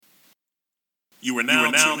You are now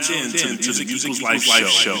tuned in to the Music Equals Life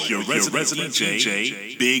show. Your resident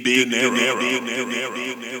DJ, Big Dinero.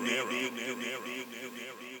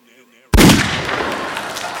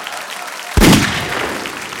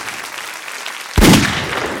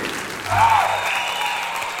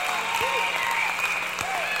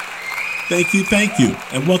 Thank you,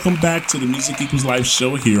 and welcome back to the Music Equals Life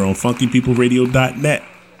show here on funkypeopleradio.net.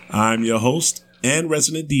 I'm your host and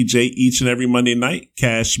resident DJ each and every Monday night,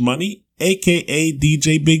 Cash Money, aka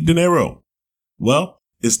DJ Big Dinero. Well,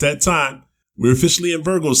 it's that time. We're officially in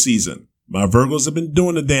Virgo season. My Virgos have been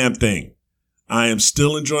doing the damn thing. I am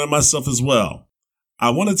still enjoying myself as well.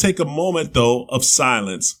 I want to take a moment, though, of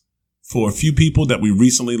silence for a few people that we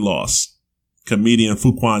recently lost. Comedian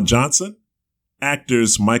Fuquan Johnson,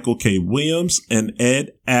 actors Michael K. Williams and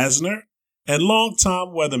Ed Asner, and longtime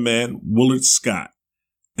weatherman Willard Scott.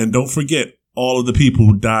 And don't forget all of the people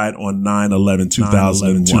who died on 9/11,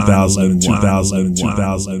 2000.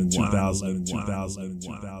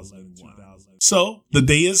 So the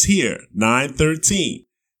day is here, 9/13.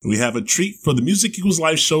 We have a treat for the Music Equals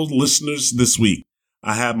Life show listeners this week.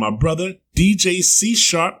 I have my brother DJ C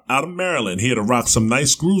Sharp out of Maryland here to rock some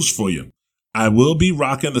nice grooves for you. I will be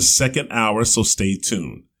rocking the second hour, so stay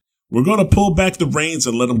tuned. We're going to pull back the reins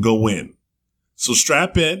and let them go in. So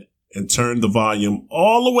strap in and turn the volume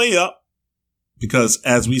all the way up, because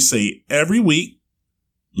as we say every week,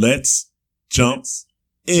 let's jump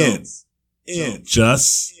in.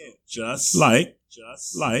 Just like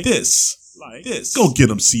this. Go get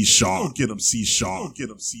 'em C Sharp.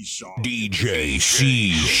 DJ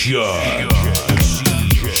C Sharp.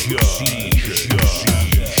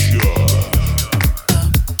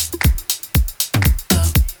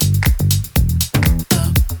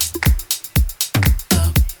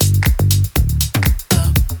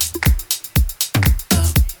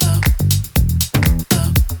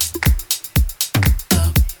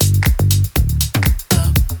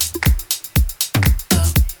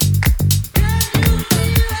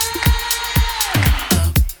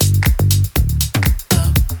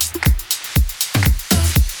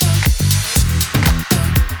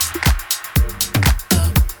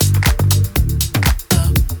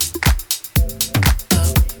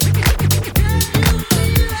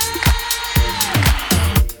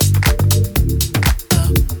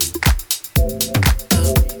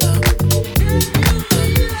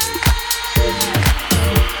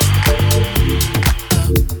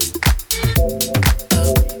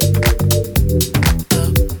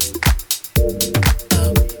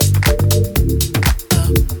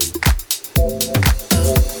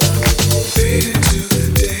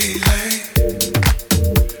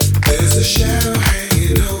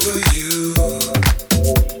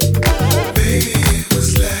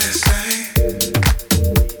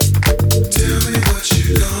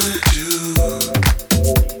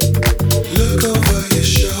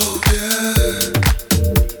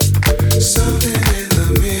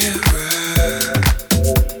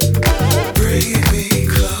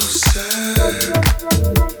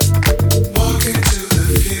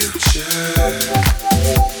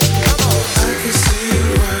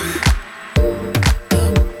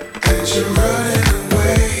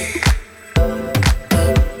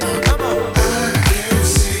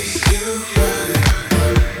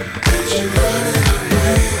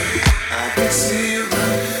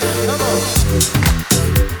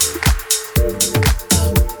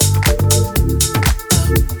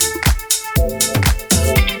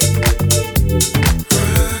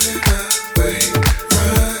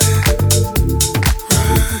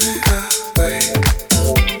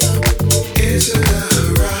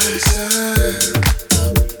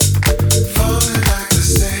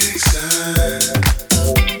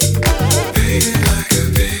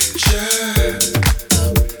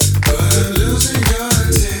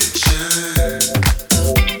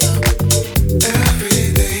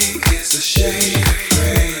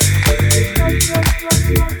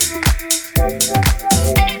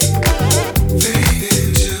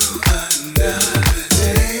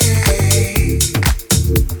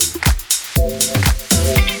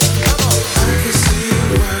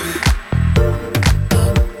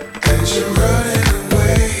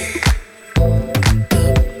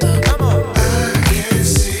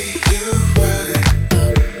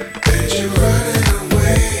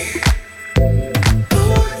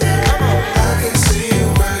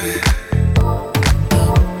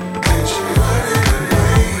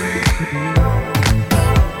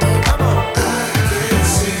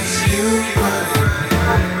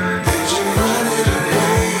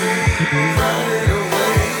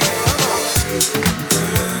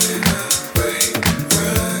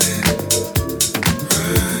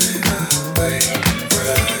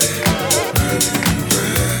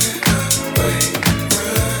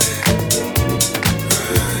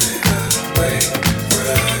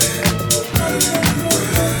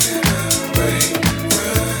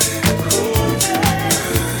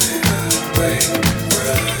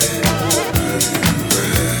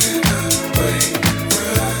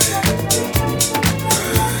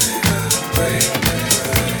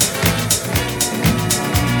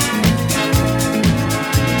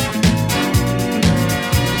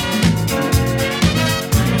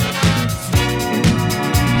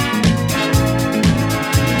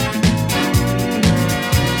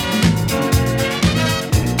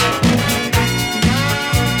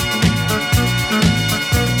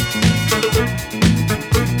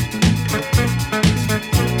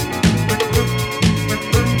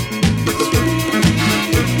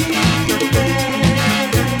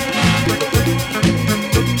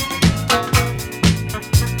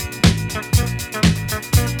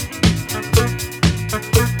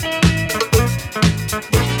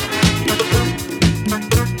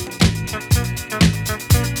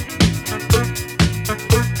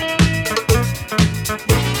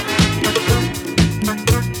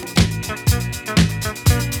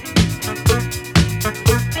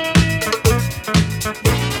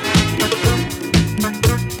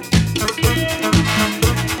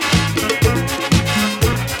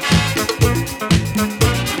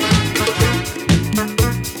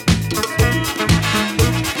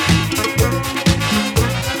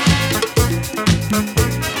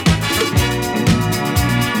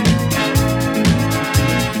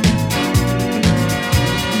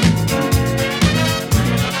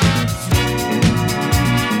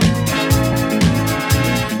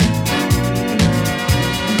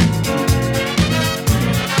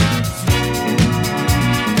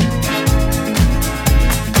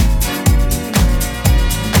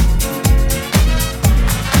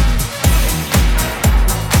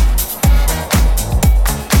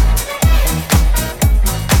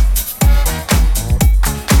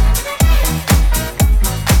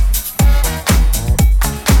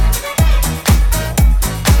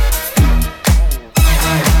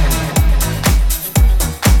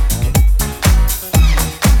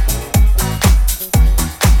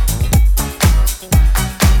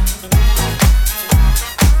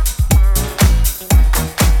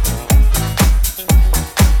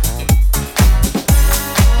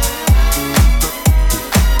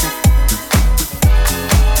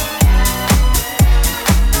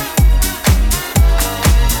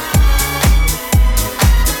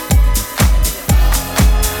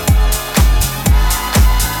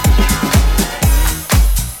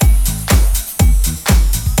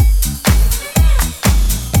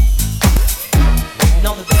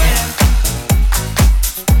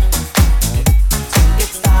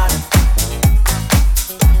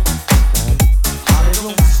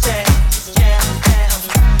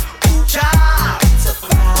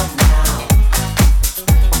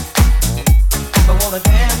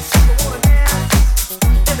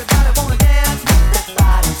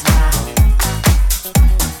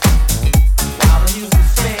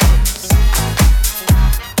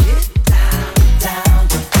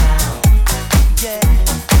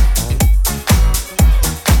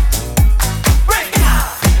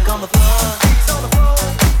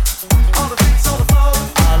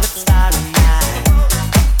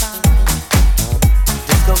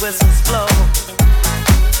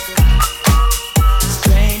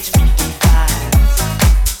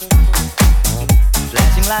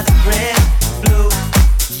 clouds of red, blue,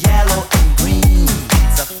 yellow, and green.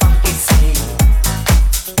 It's a funky scene.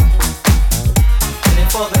 Heading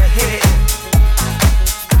for the hit.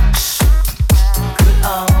 Good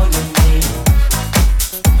all you need.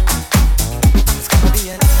 It's gonna be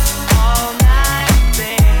an all-night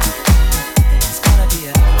thing. It's gonna be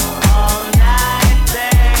an all-night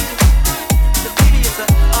thing. The baby is an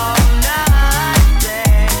all-night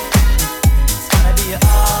thing. It's gonna be an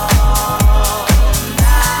all-night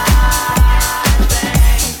thing.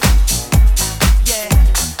 Yeah.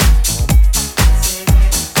 Sing it.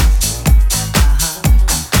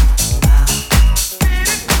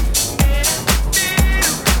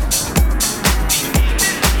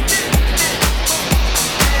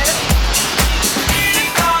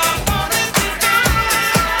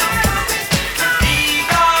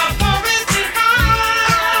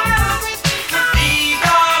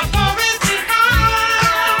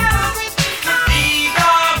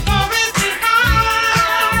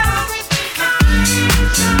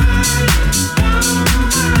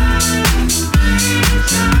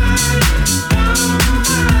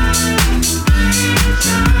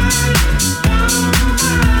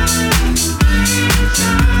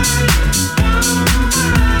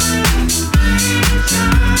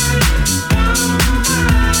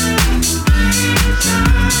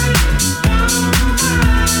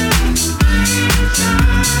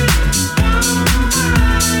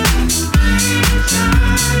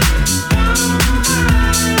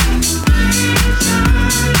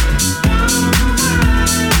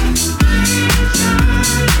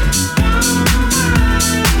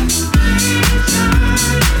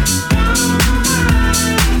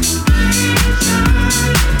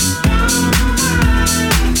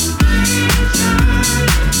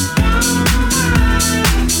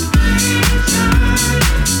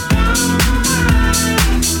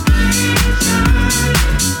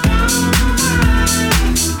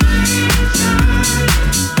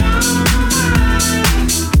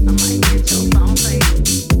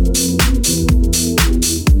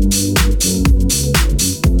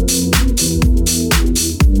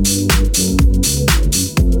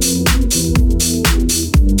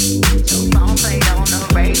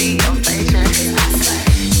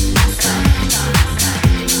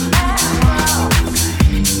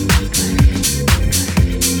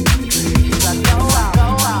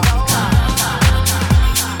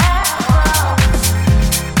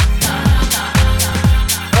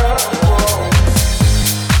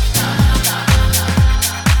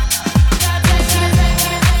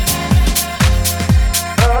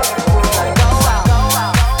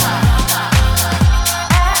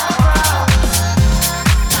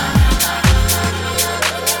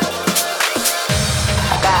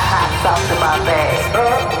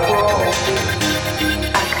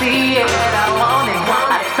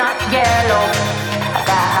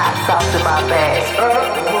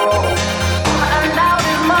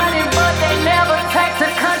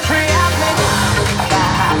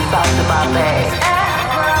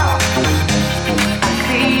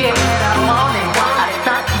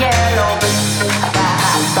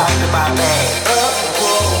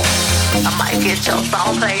 Get your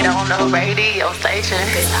song played on the radio station.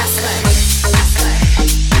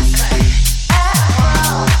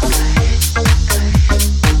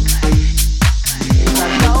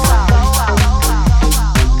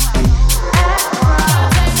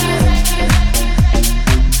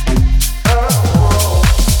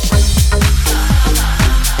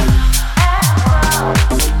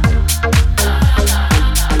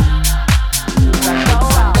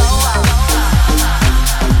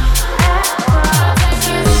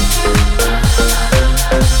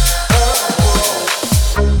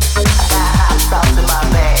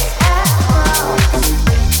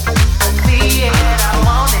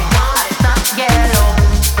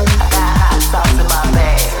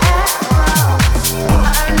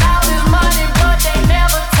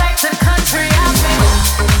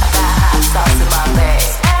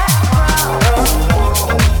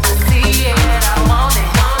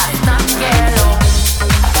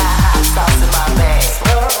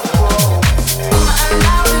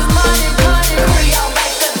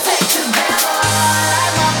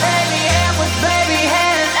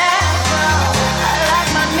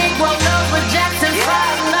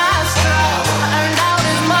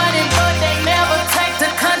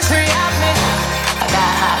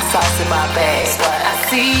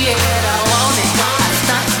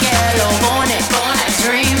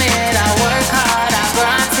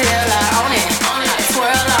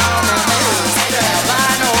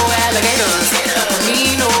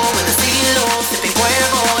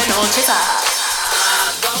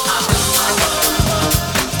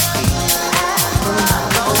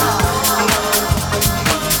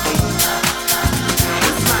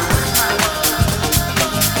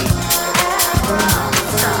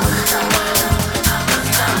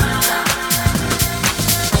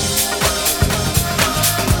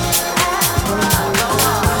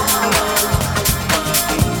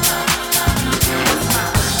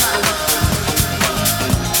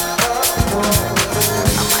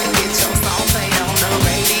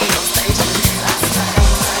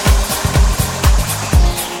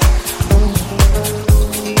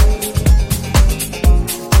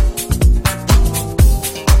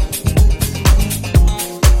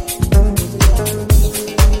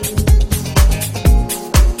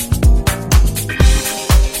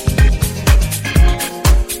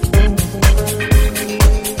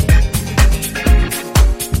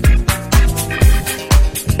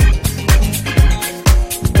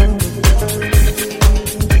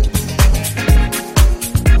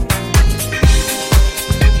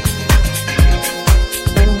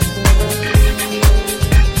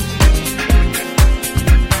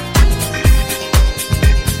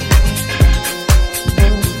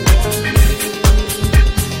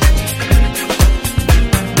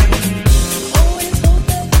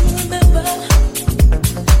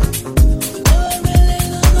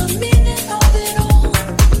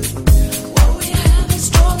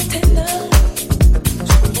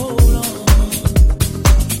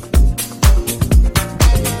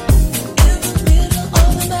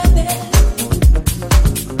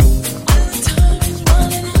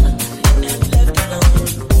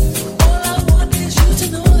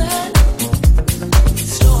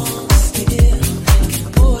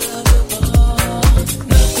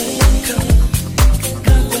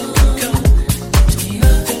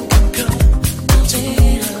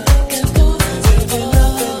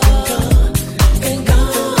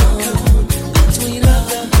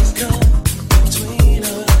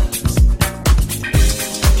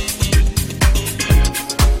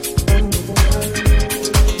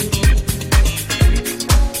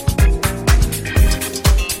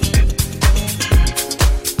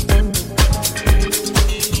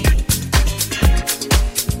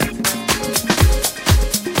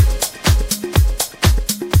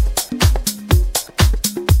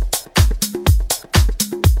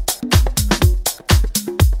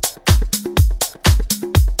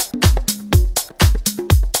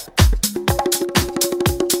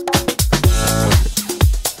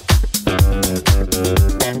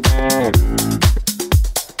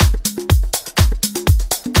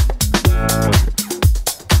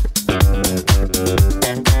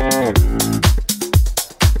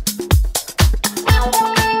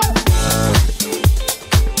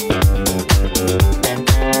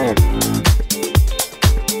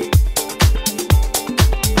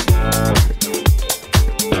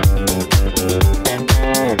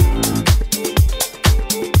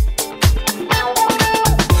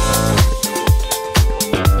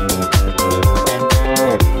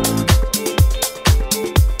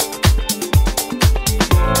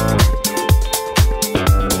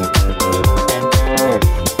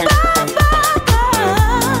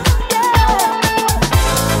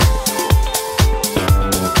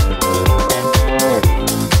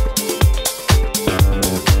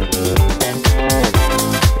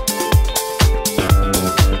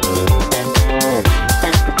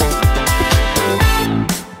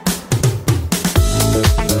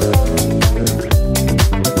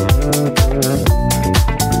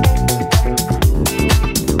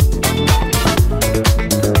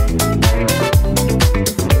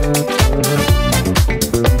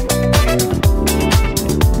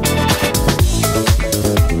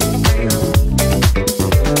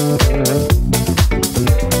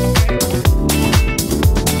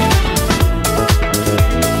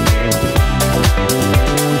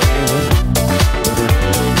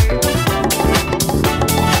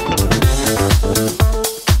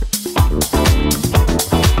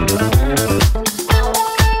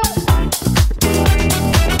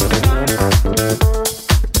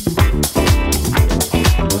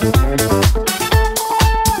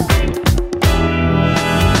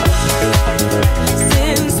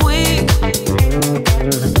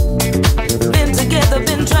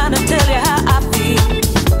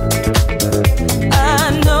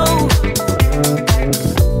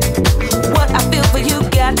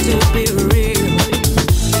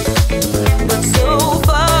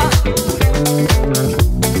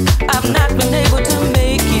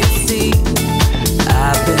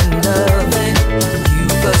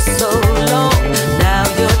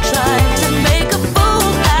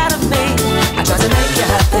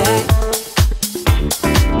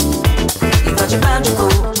 you found your cool.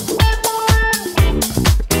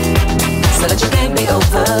 So that you can't be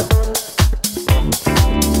over.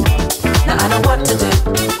 Now I know what to do.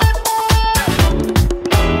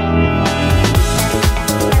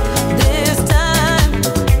 This time,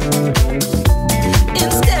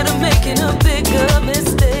 instead of making a bigger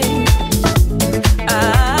mistake, I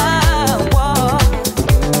walk.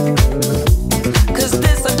 'Cause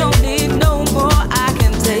this I don't need no more, I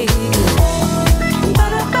can take it.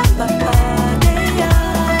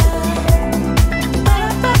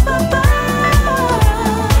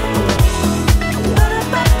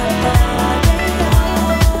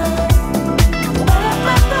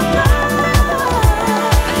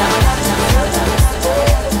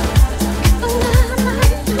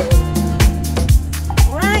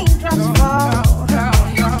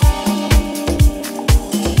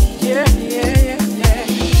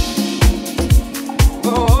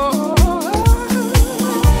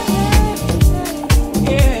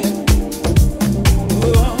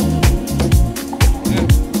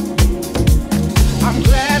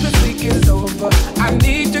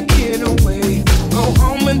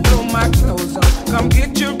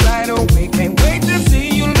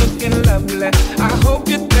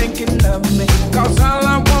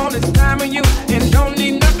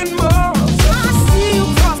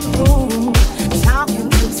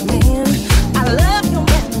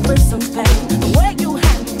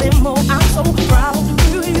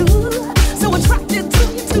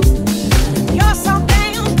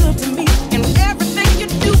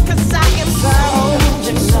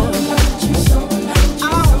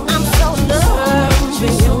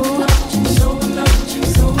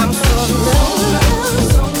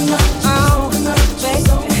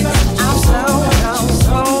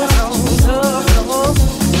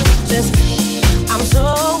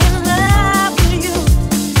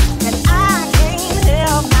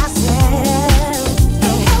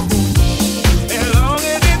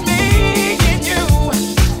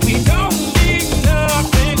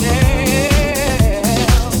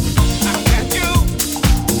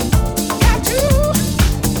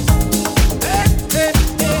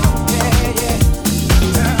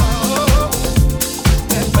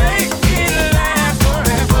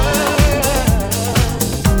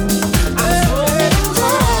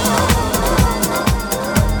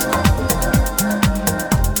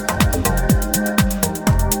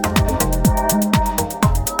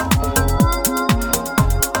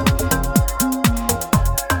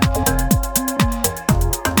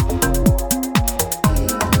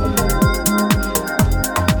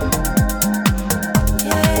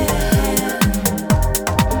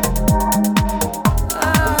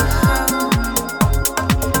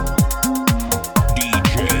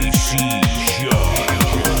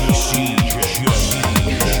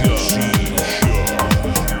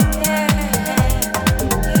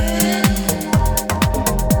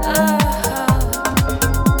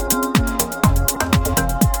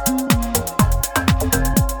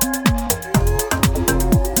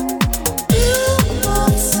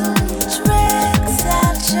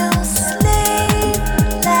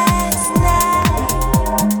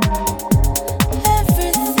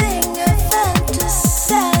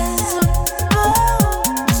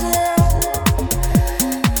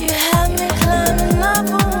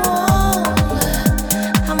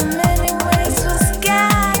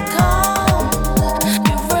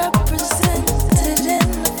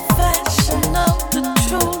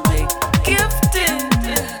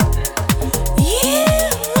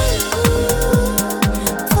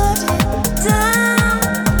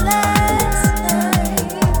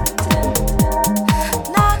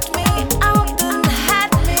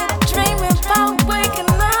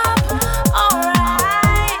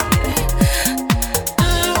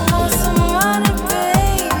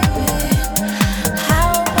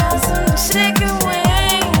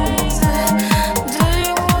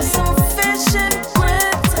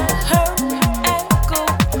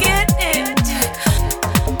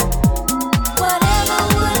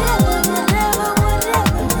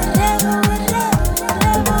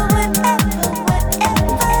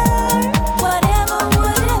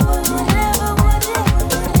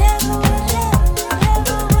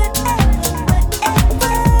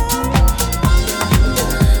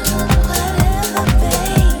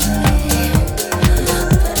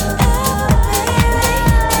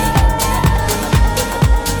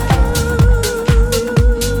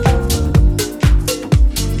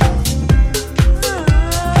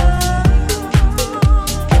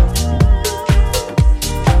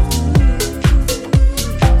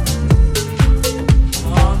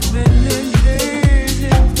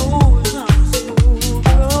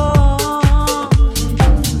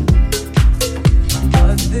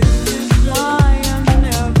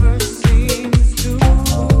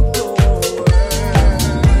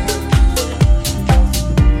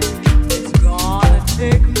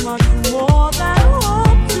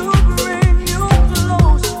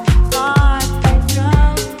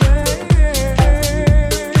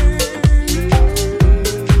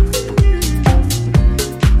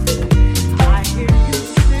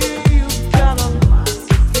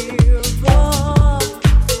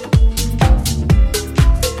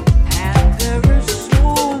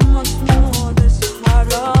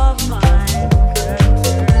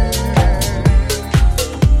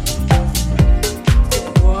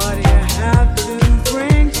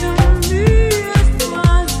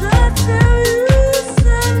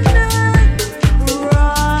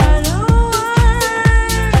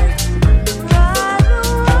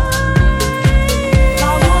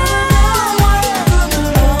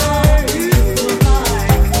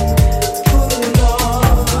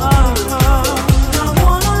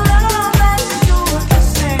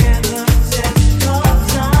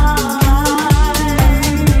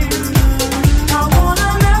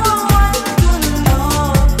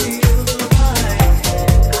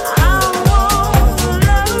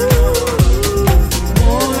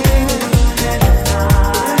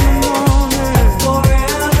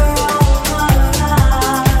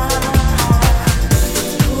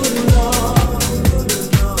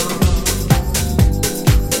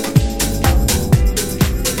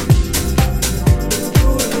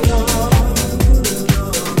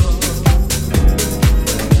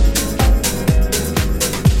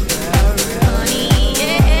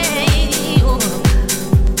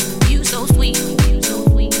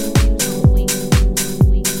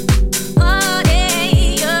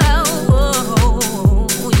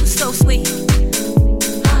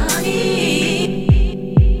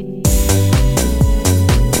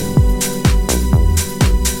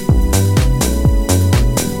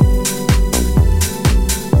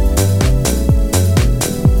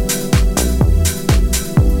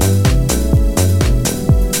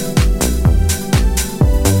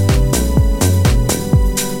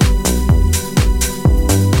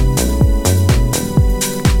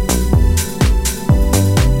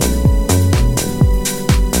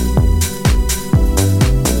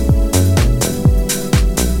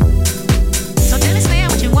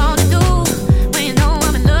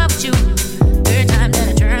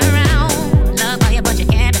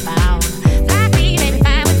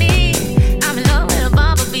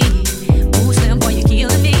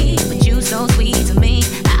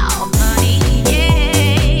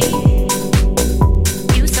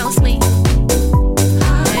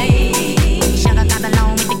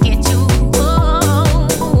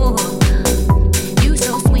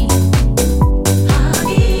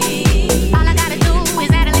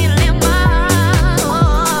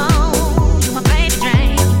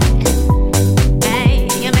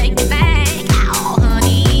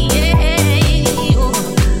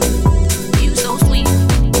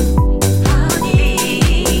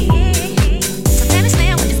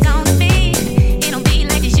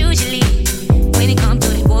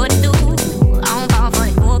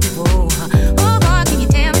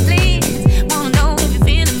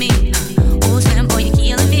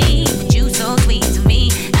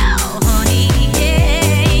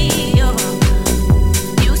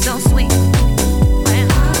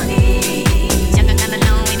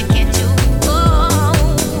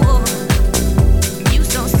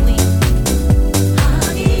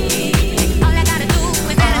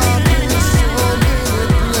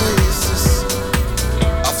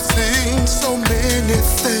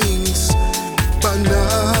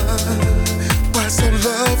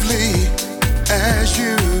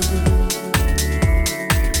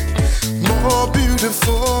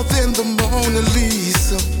 beautiful than the Mona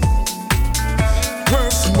Lisa,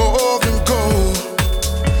 worth more than gold.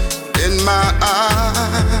 In my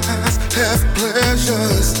eyes, have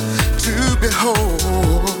pleasures to behold.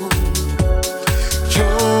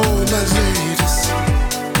 You're my latest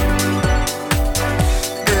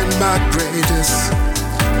and my greatest,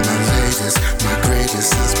 my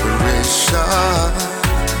greatest inspiration.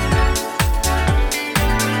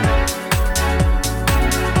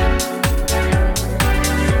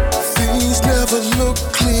 Never look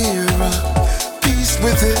clearer, peace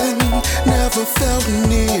within never felt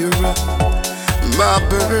nearer. My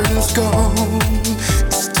burden's gone,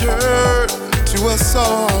 it's turned to a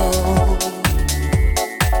song.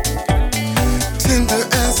 Tender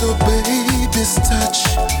as a baby's touch,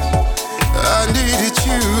 I needed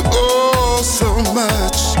you oh so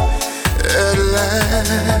much. At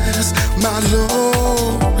last, my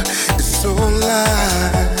Lord is so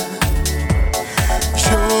alive.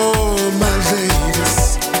 You're my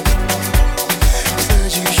latest. Tell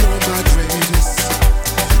you you're my greatest,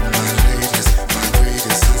 my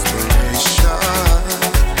greatest inspiration.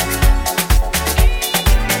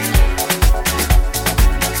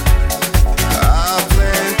 I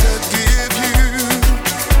plan to give you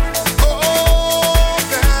all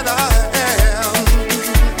that I am.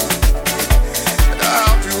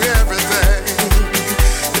 I'll do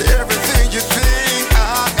everything you think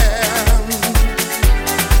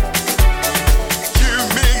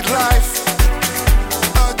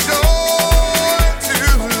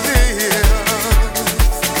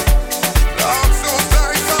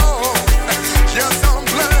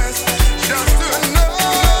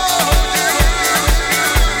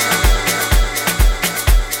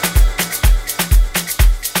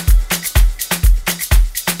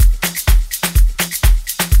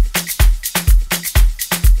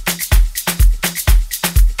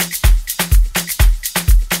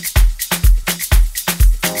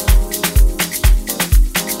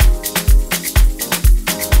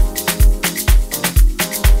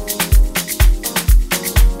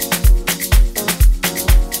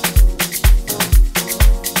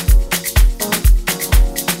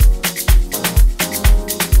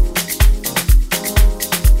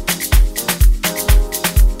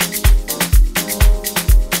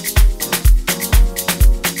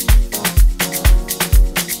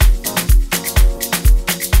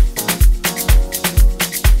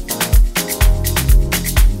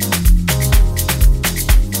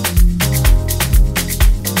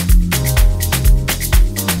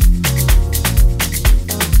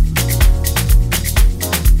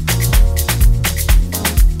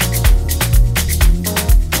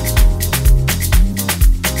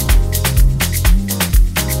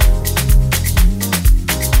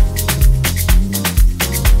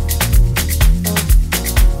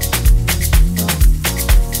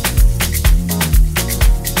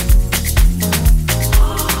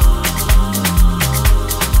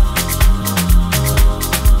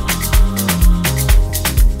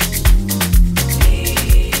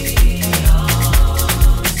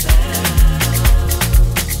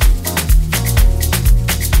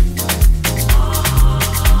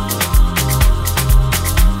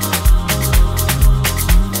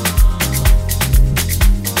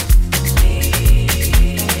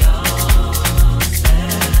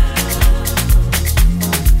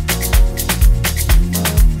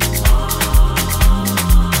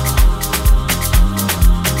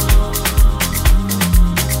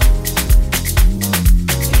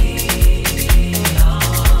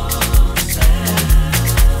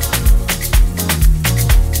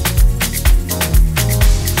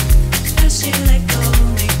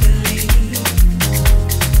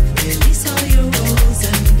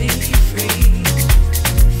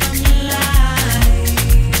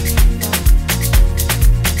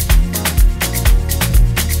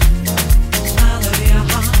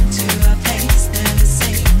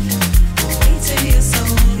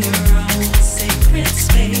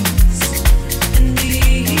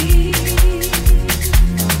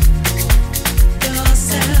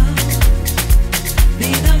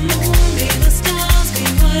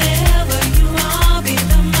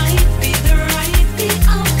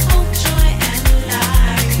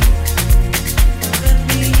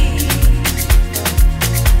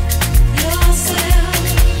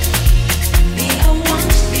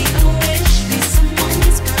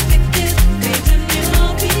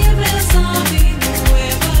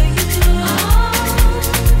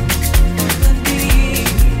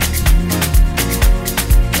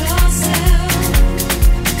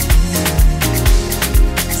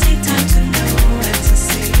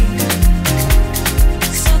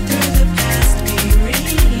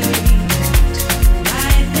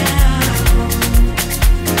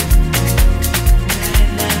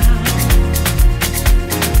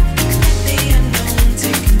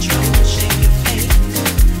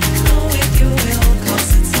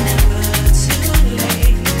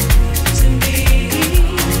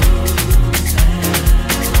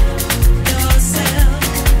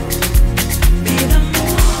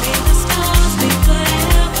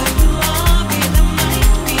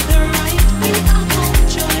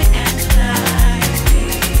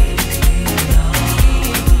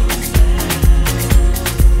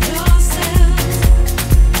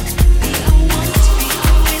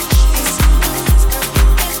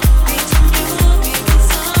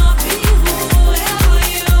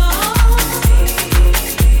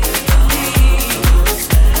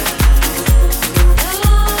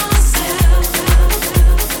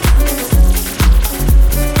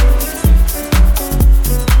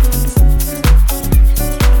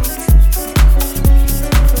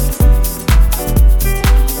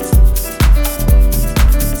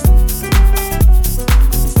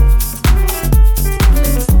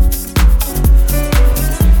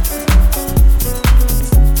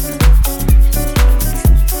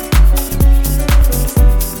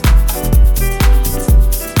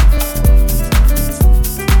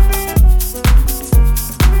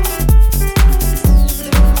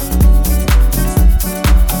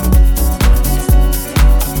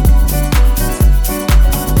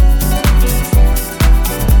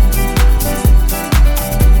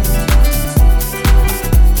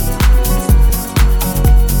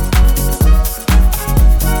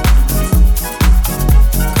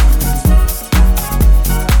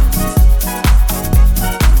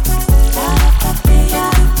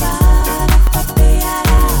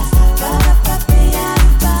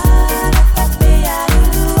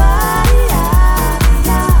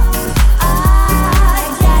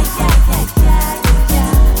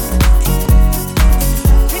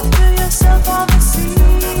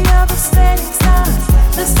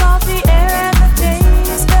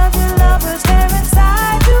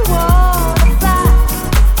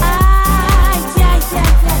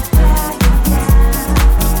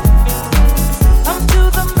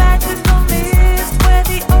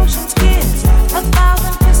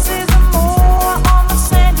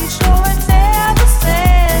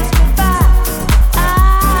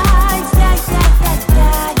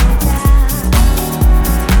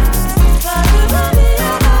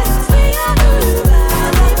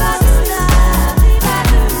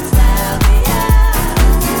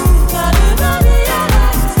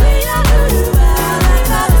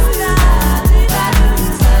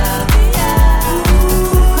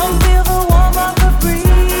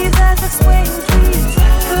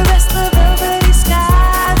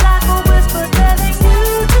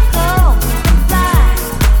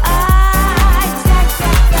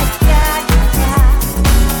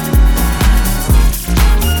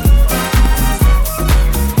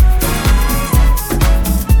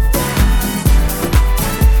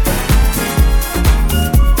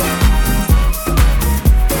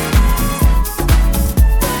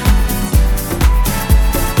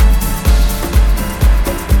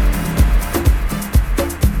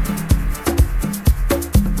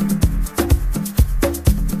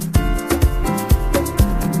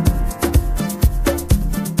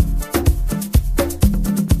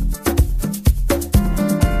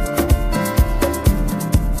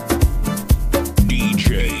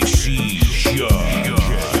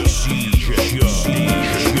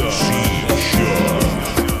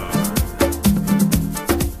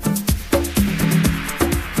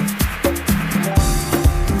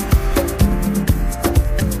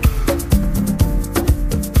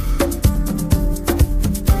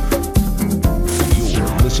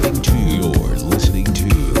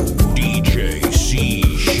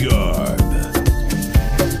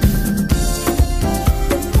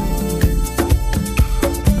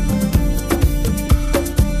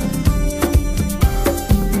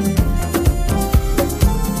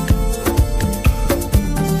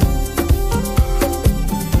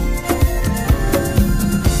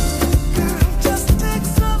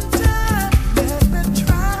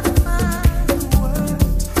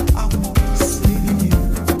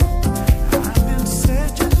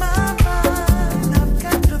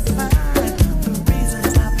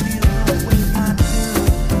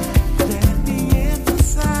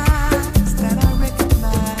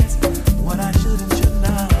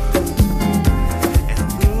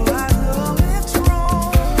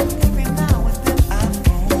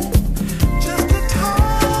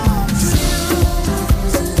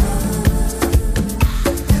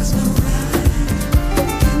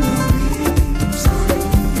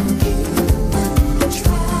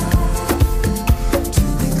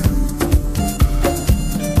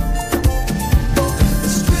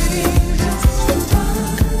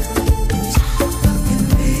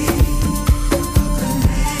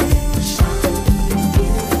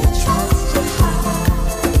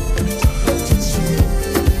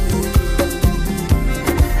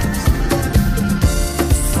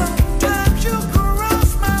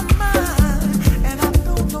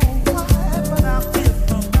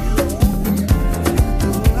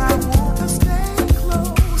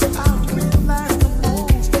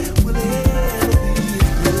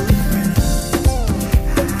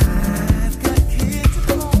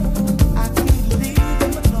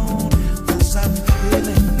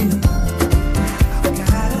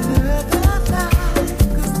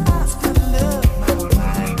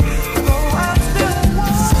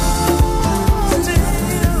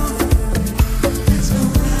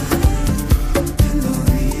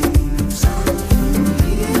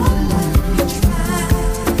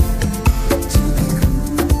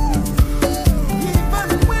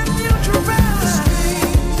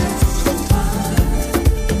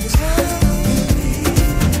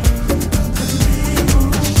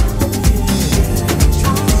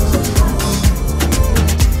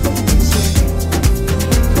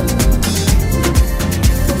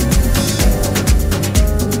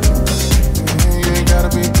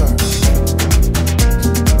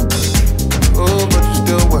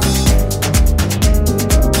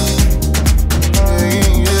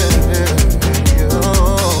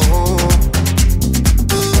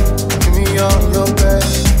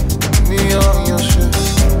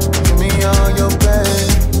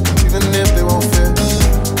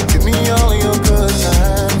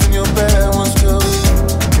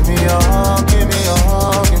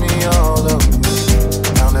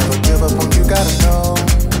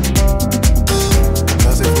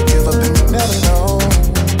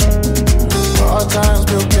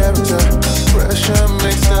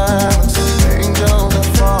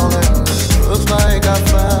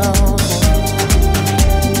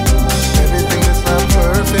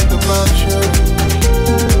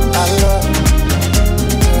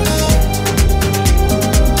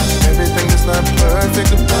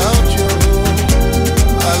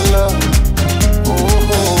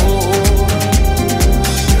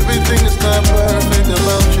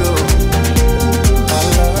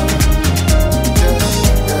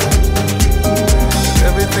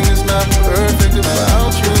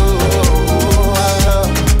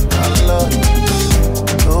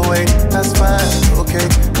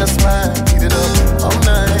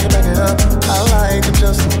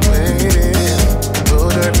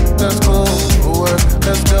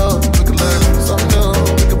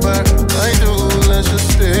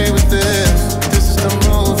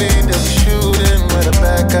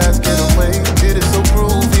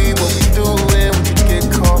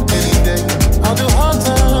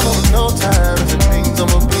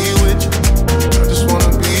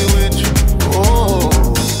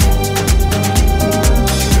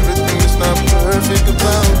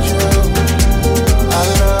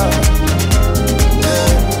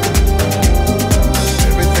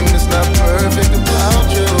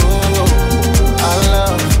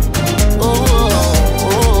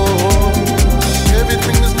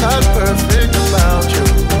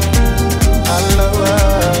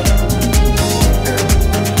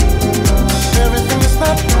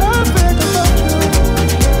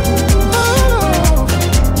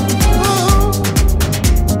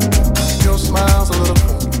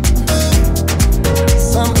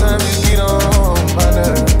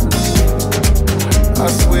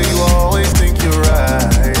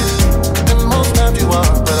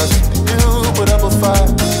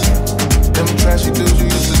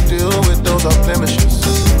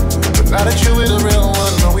Now that you with a real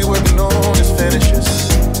one, all we working on is finishes.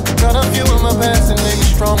 Got a few in my past that made me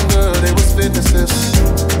stronger, they was fitnesses.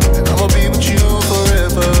 And I'ma be with you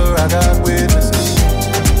forever, I got witnesses.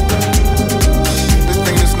 The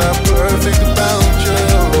thing that's not perfect about you,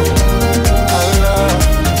 I love.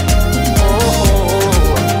 Oh,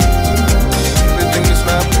 everything that's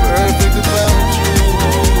not perfect about you,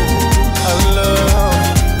 I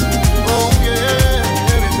love. Oh yeah,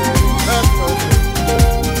 everything not perfect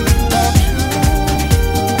about you,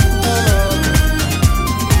 I love.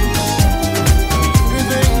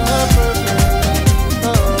 Everything not perfect about you.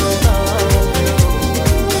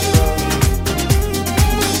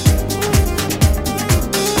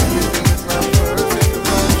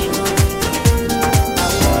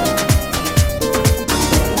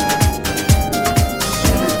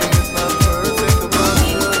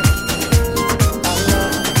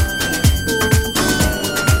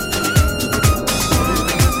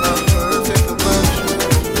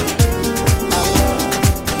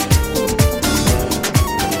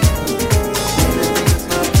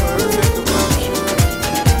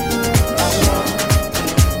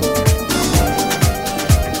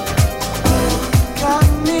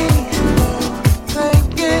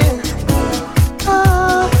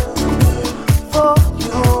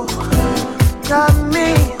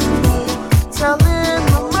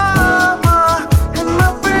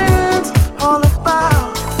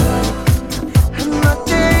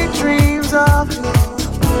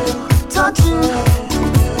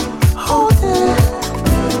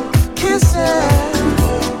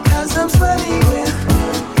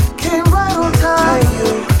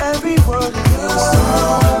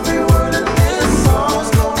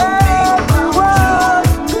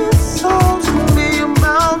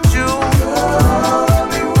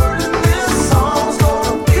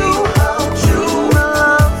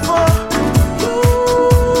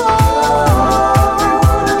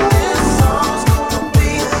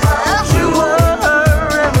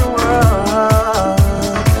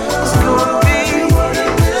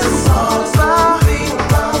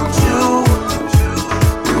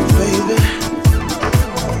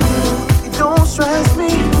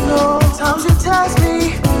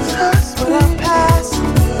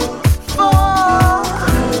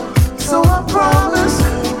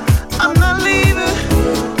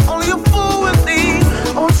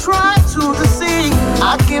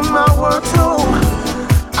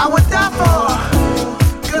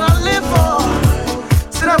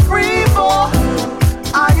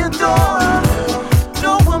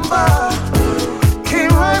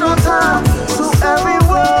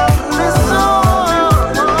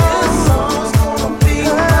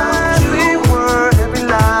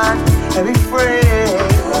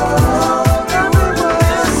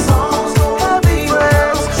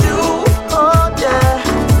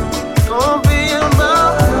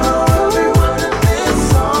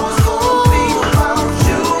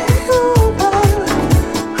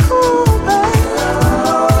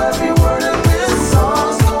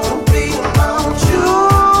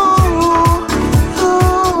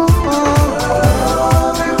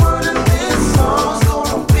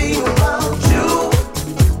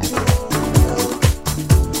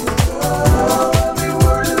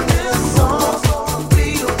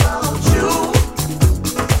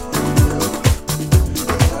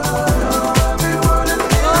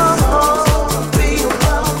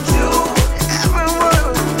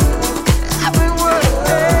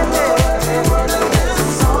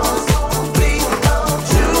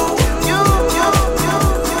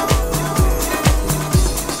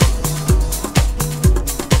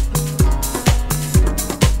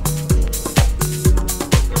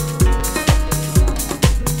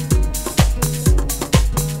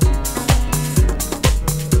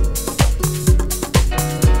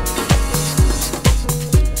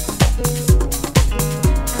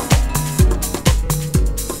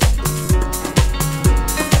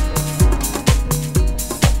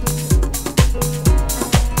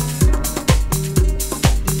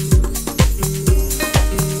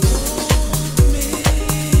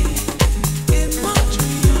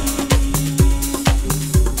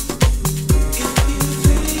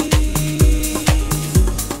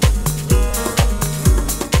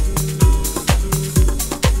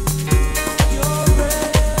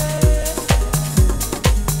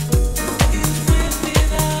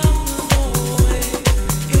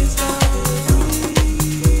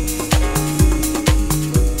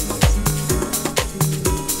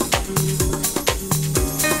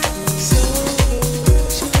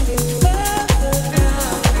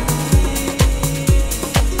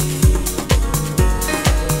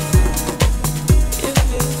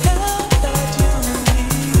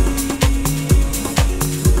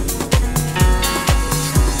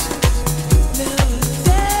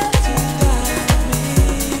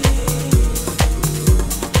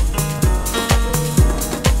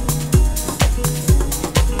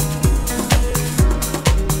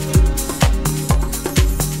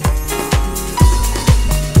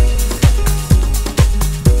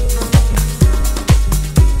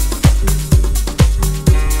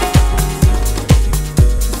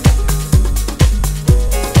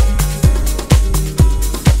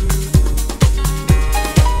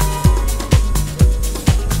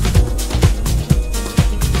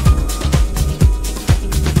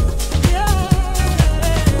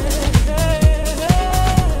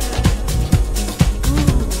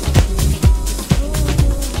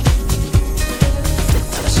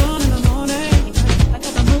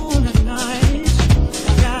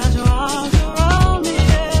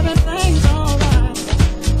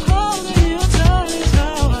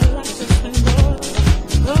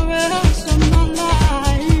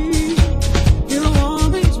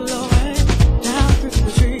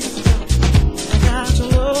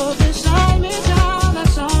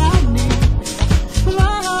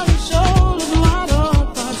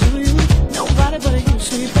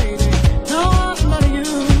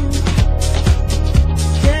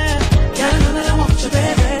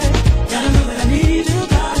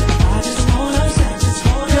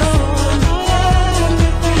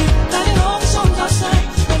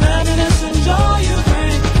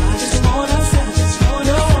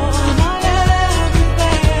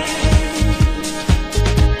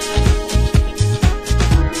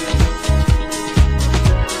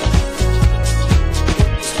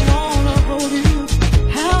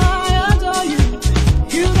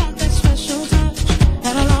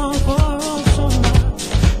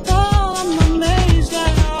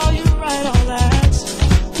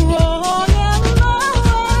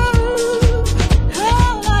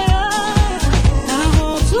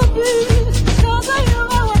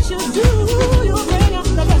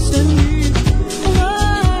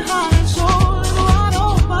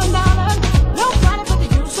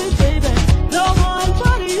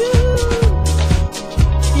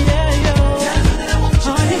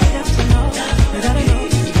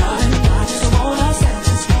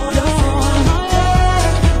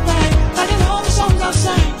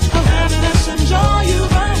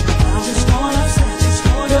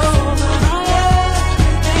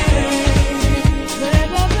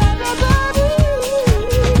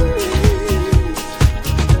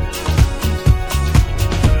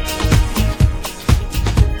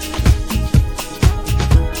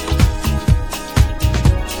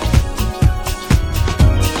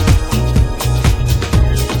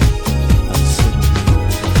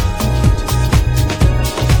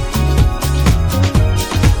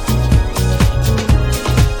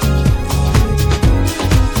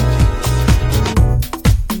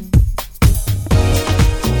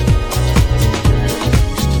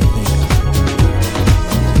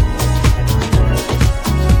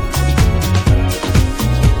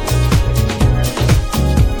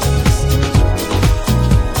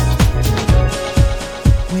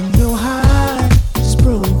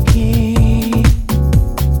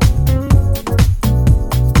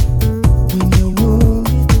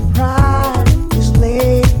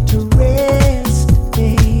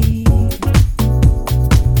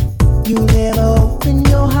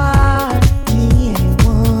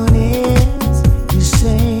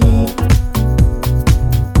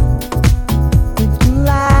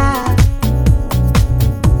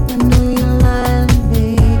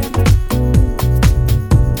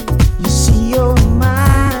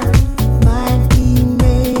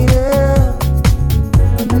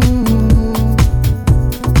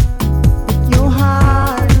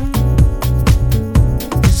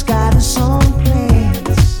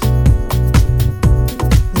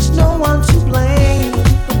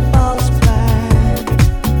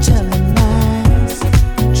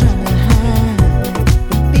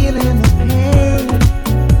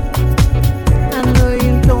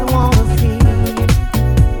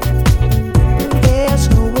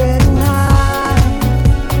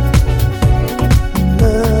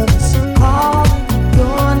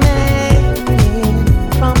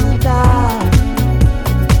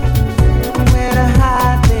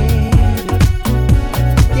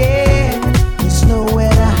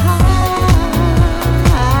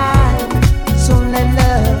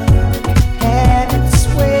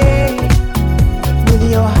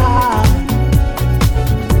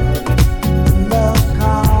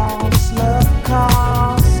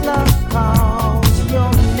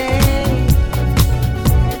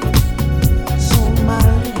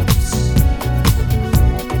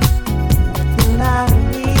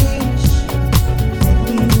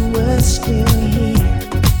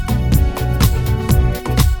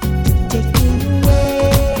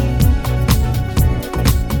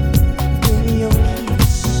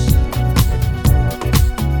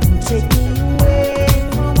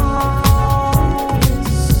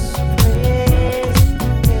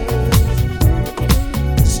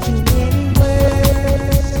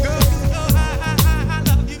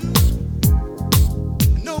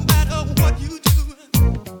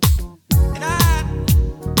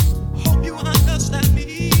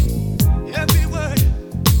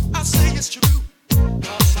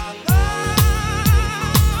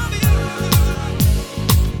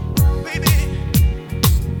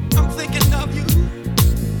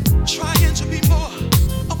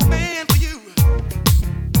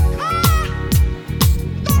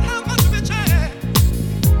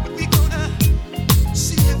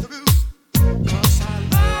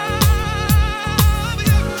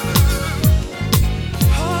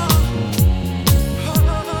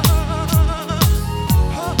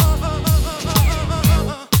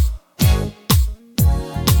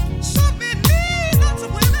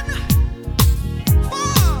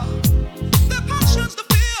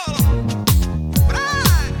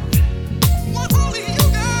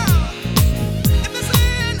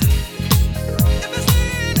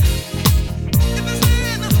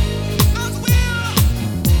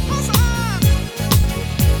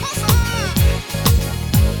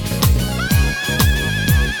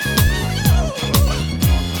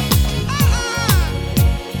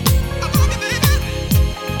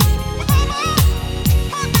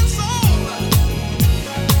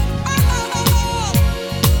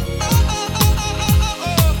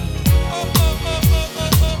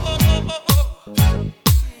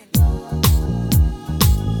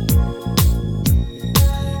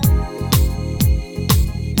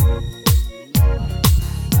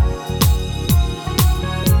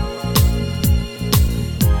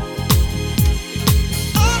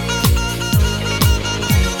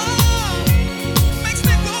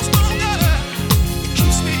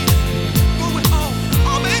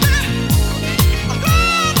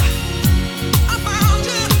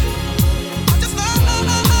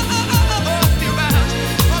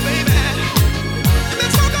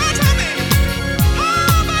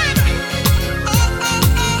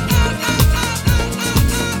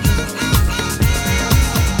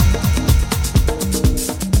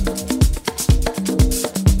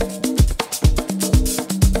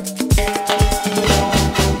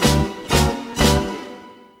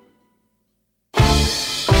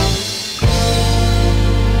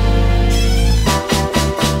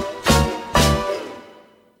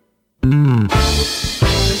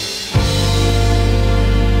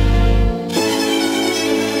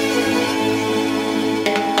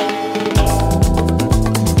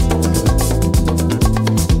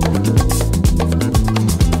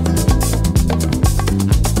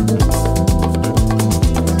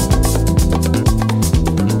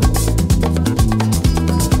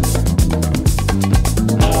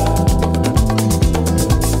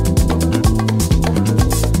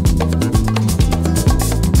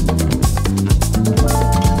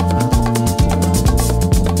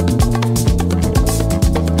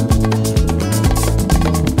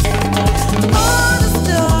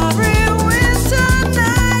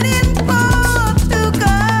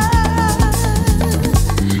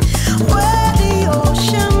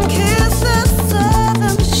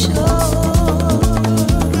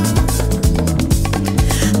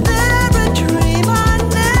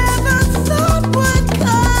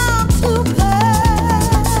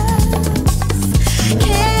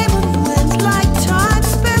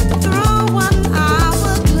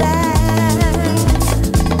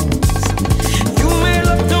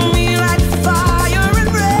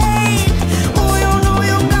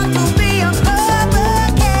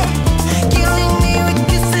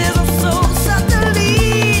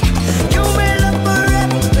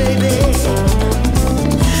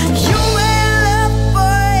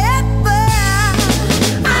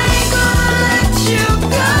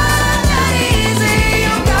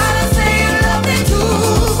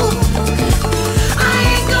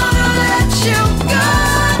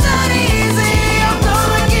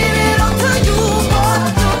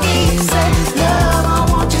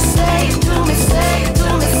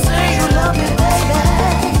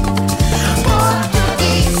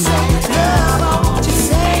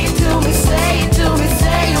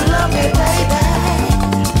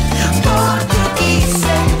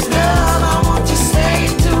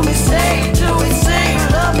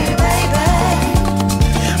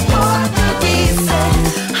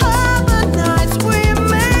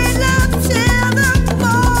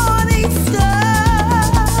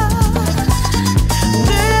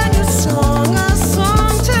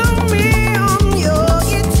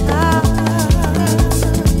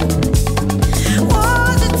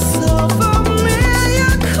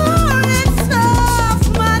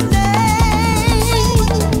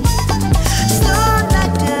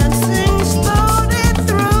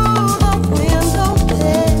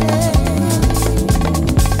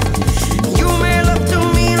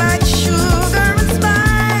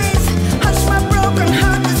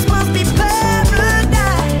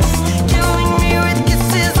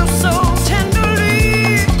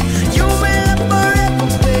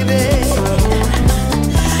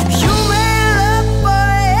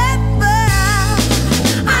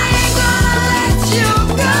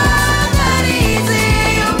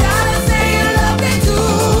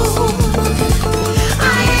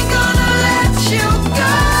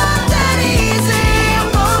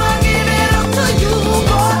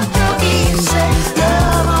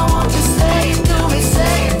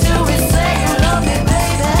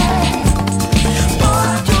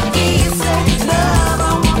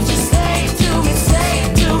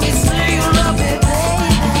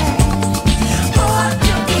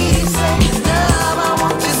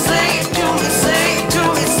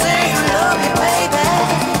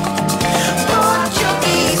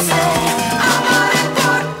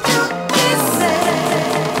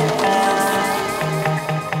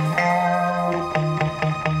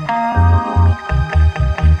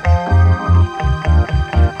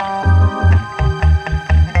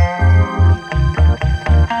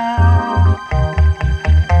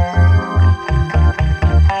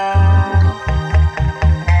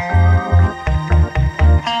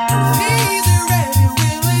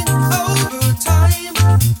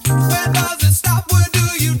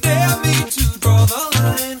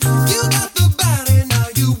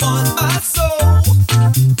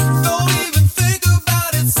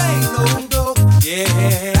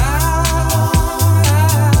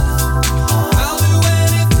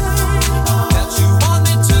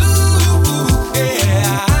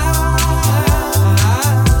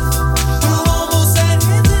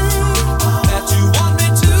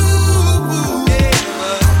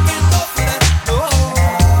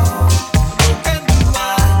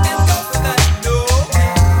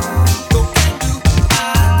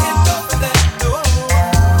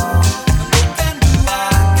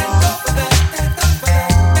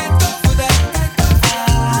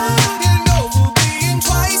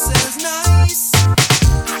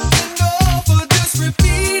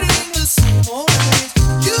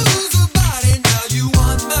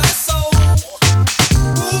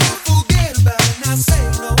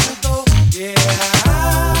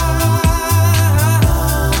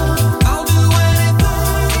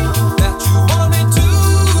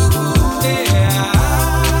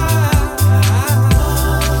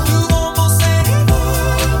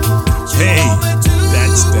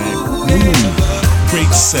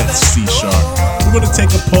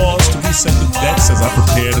 last as I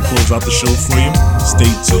prepare to close out the show for you. Stay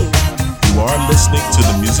tuned. You are listening to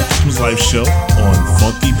the Music Equals Life show on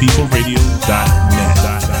funkypeopleradio.net.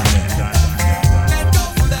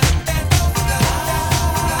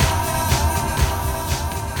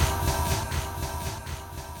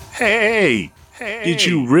 Hey, did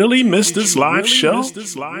you really miss this live show?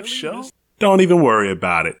 Don't even worry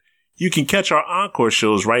about it. You can catch our encore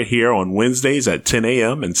shows right here on Wednesdays at 10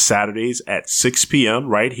 a.m. and Saturdays at 6 p.m.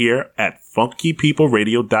 right here at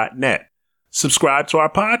funkypeopleradio.net. Subscribe to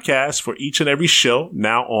our podcast for each and every show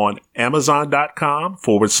now on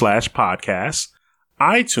amazon.com/podcasts,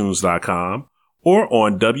 iTunes.com, or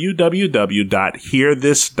on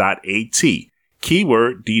www.hearthis.at.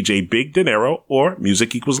 Keyword DJ Big Dinero or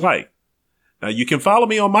Music Equals Life. Now you can follow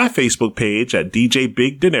me on my Facebook page at DJ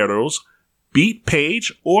Big Dinero's Beat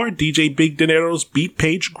Page or DJ Big Dinero's Beat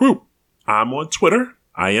Page Group. I am on Twitter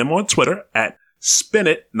at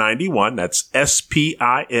Spinit91. That's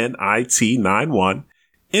SPINIT 91.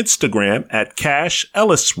 Instagram at Cash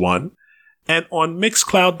Ellis1. And on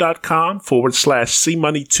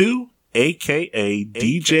Mixcloud.com/CMoney2. AKA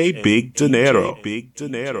DJ Big Dinero.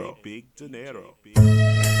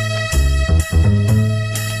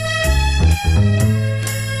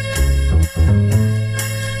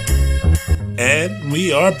 And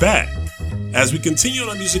we are back. As we continue on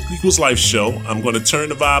our Music Equals Life show, I'm going to turn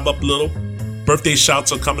the vibe up a little. Birthday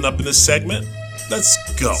shouts are coming up in this segment. Let's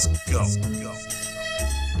go.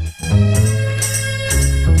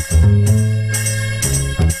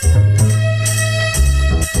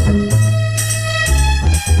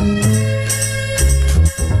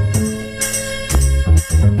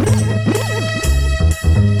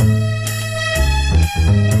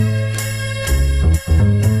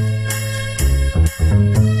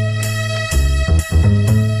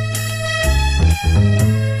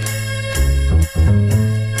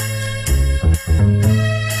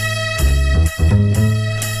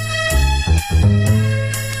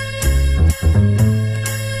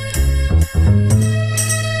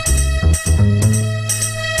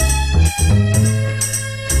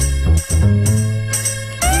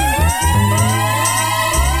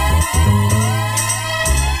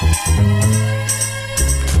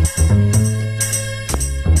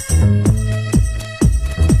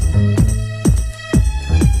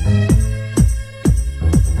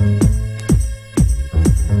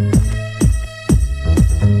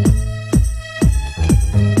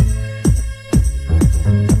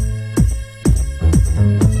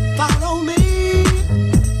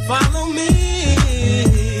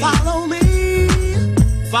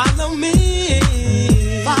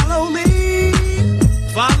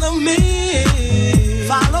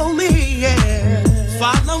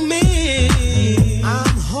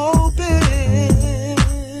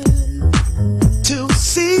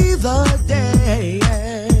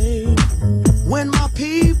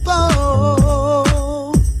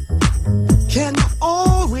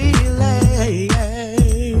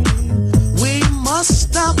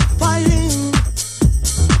 Stop fighting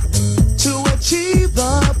to achieve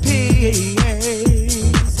the peace.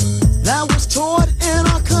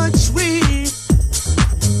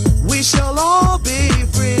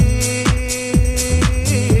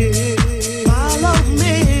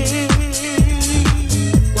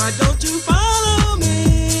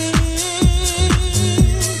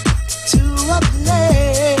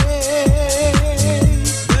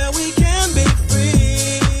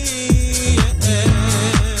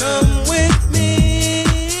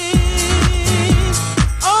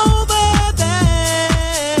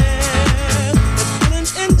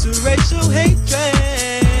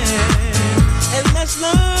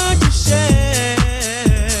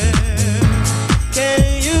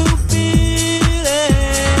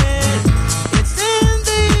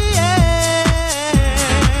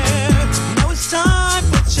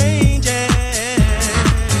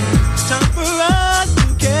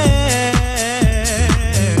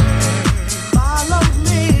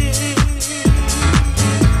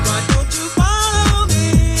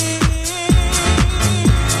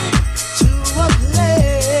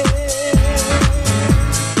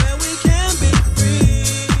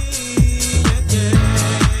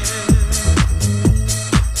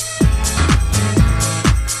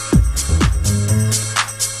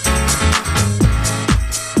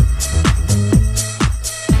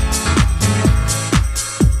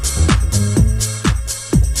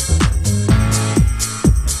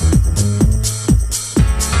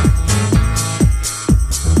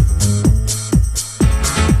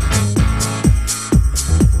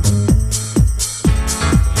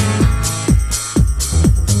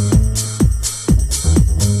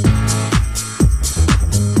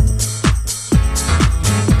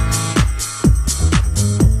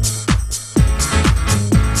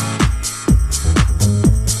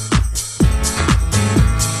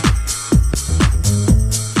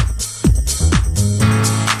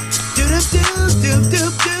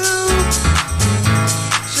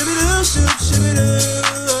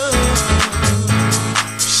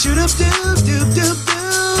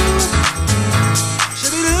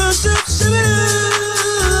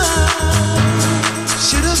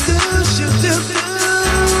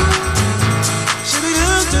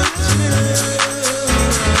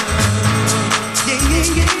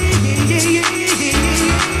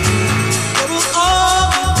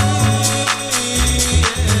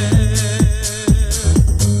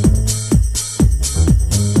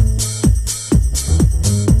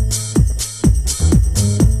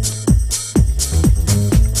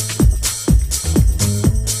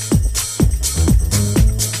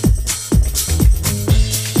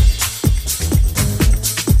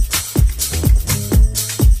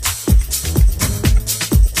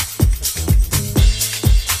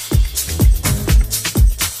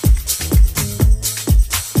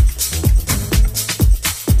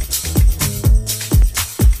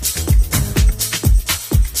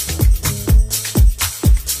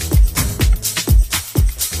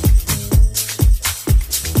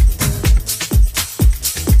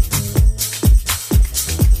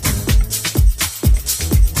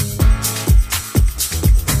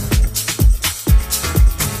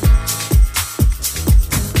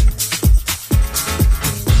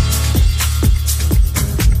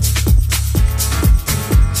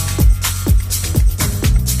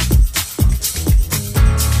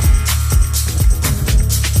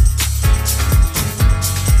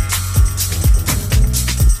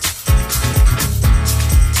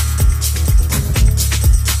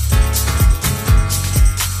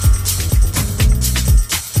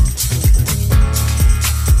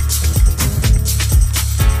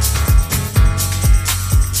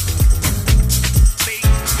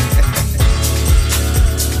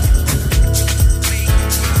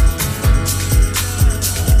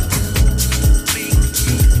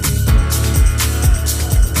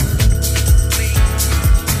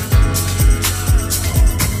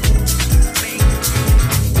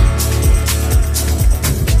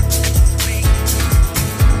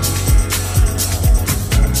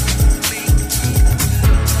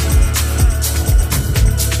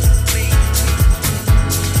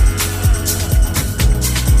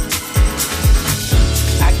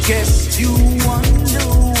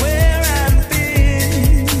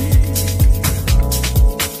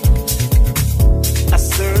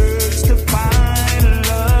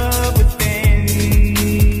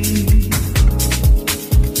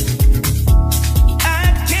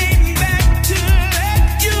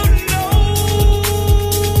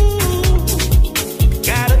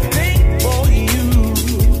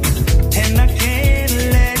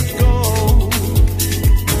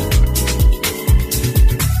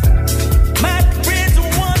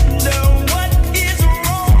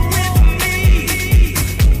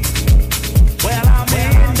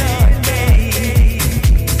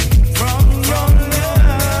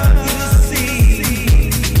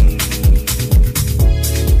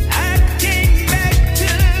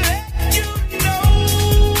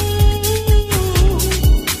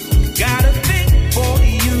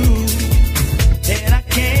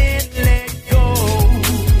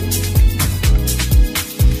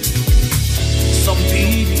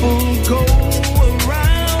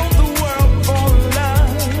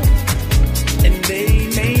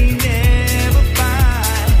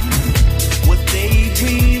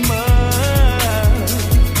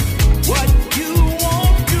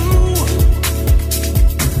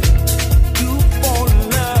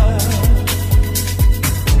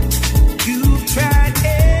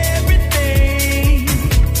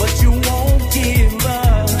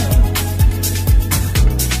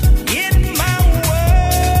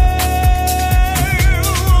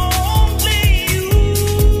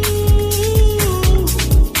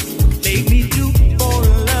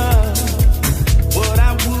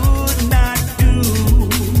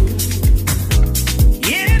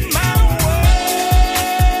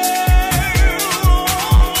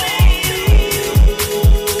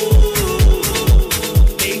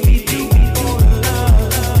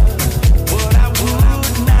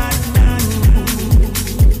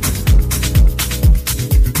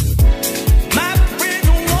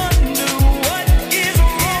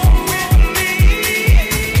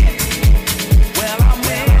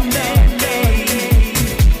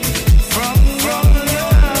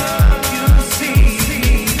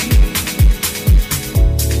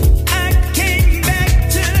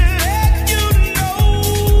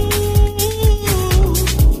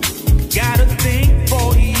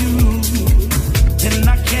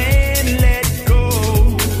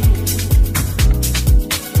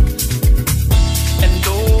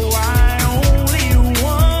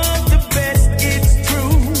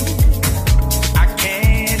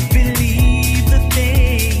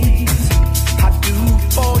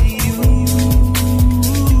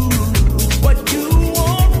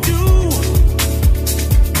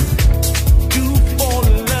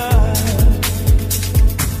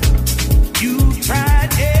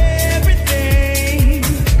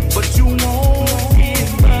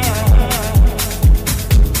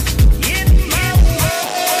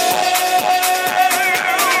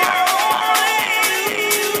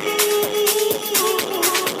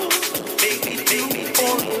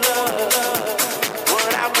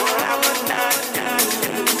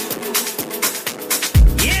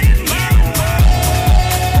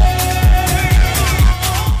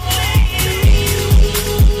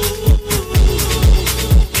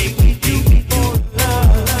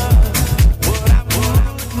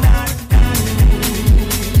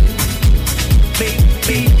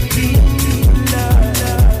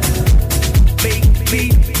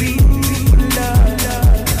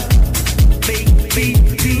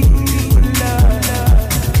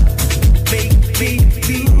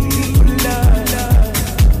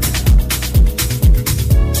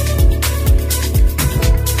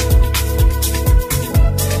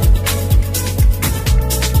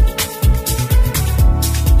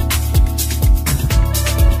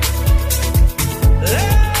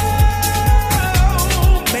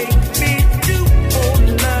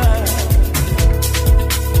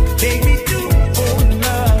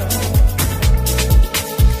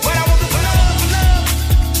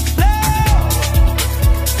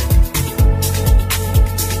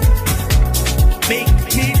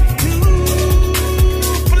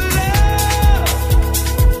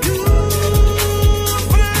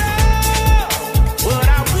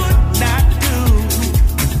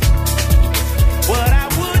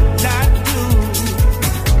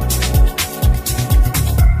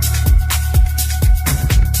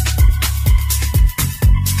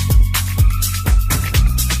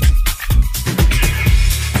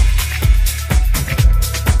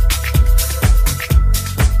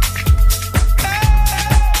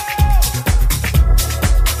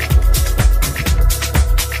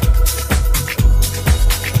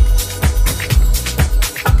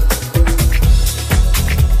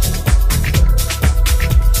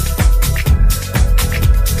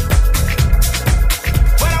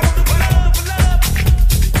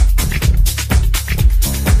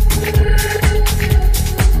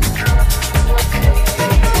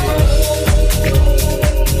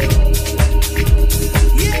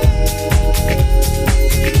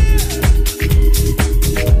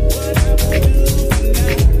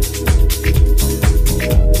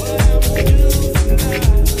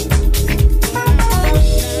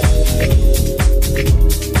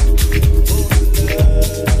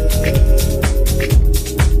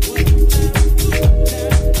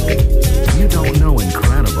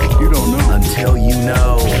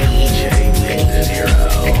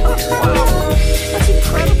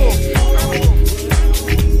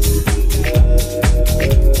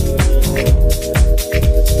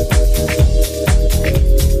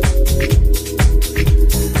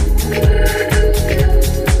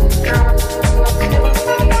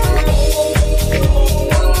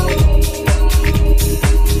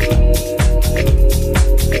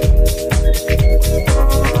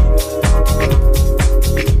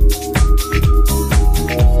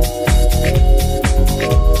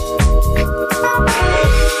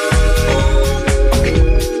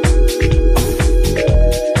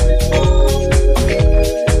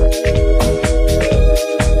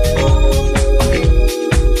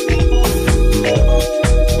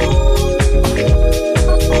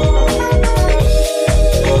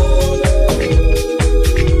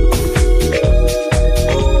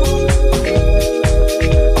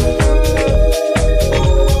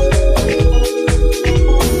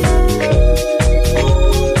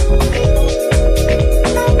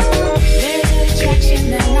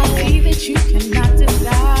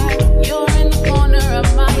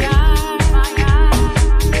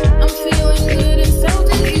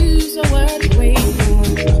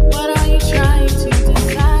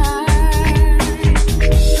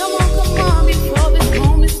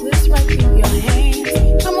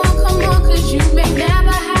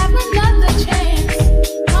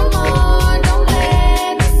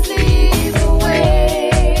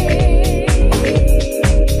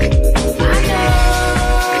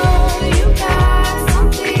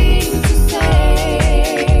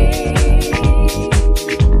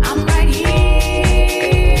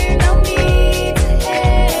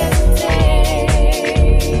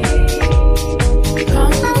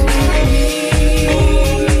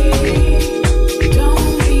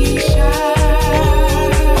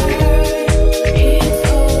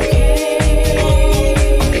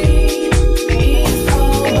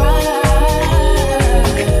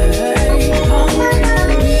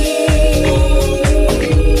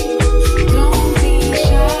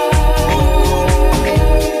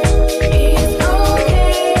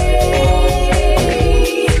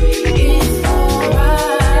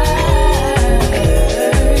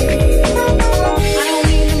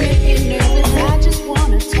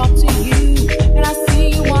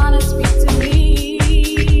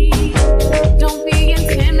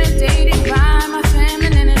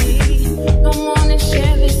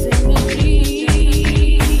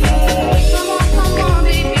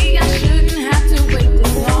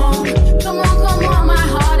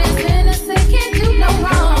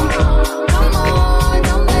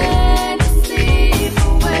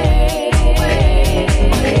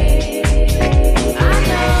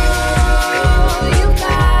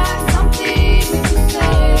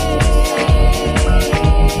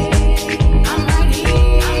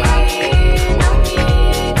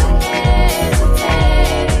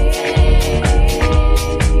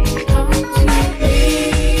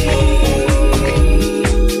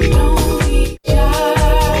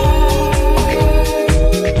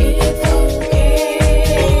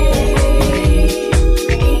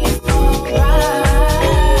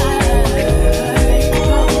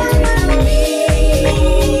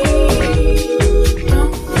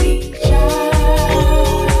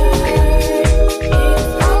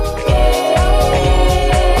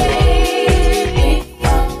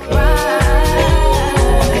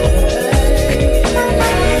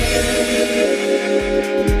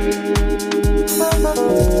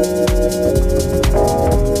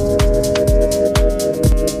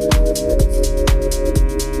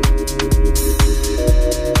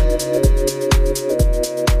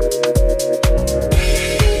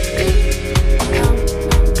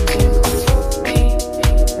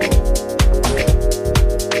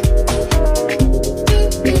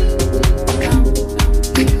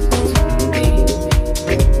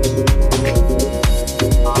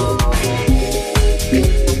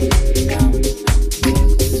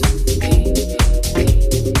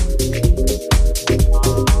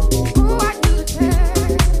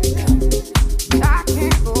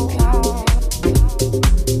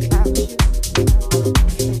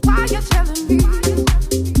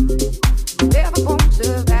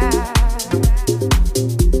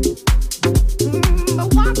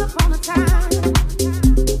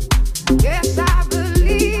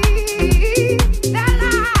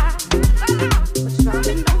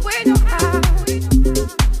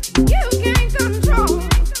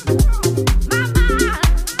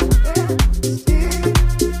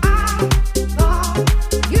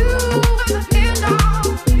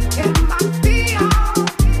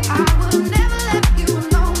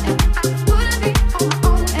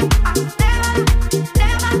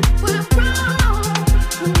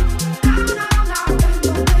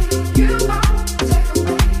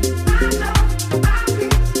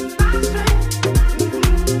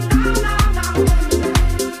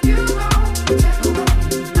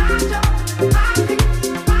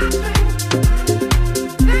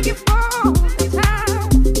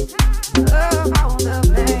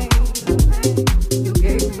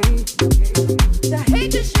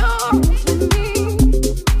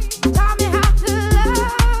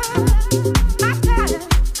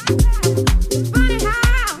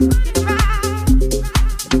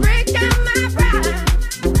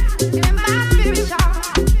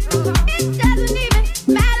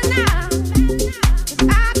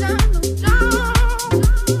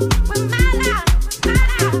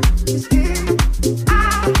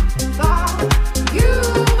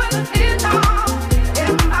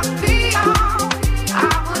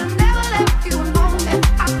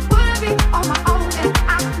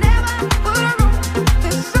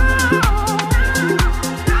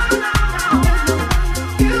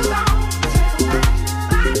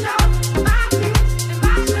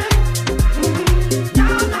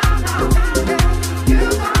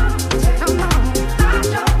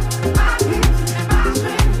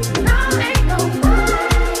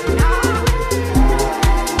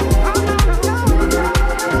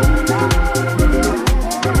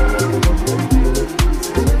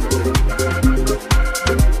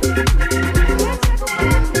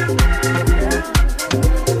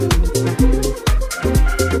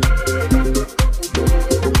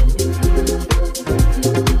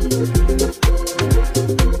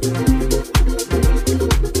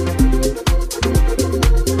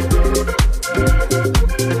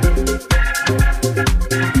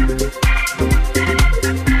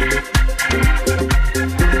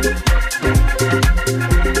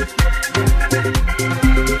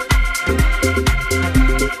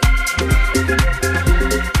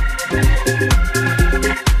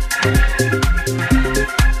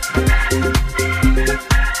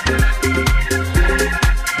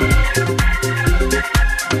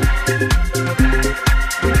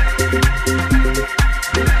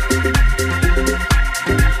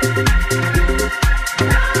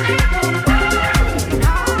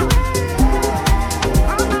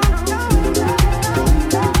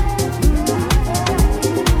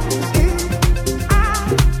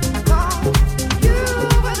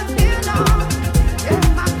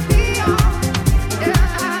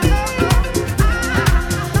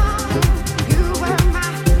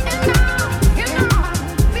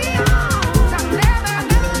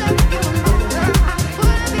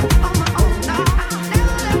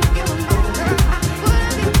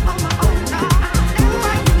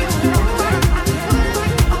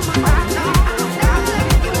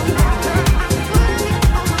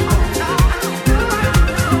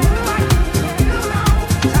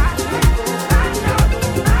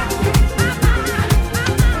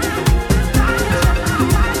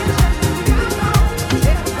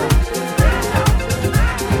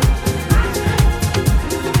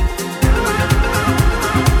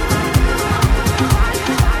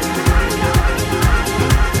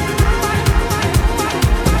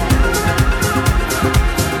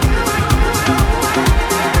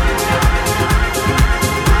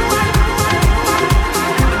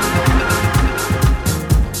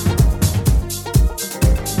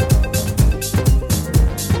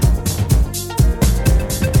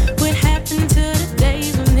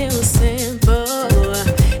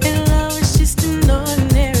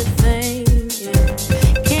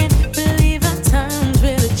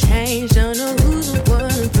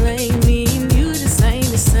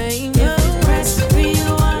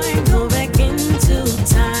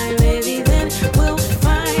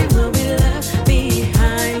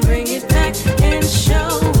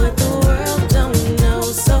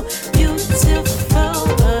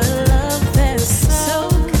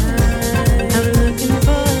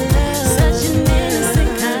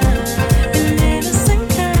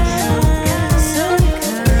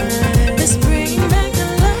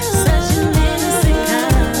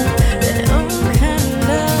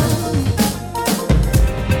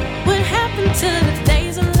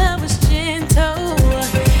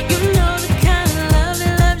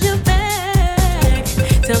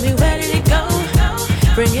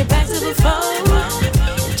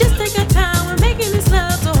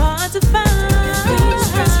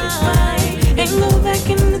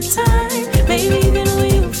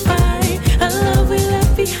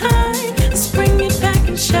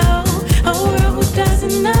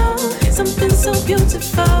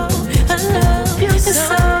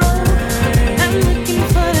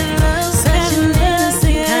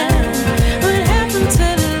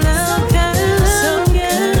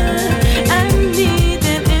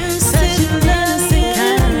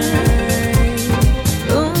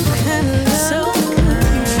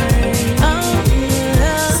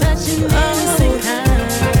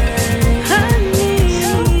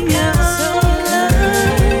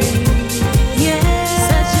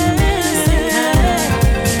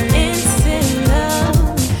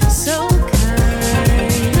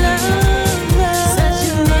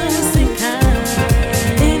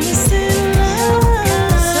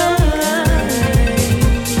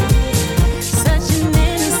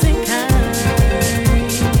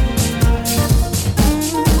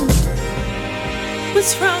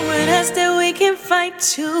 What's wrong with us that we can fight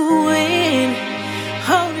to win?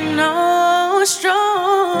 Holding on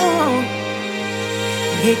strong,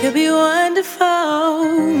 it could be wonderful.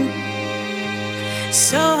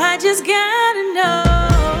 So I just gotta know.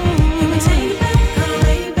 Take back, go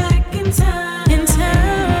way back in time.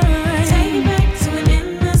 Take back to an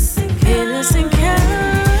innocent kind. Take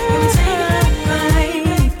back, go way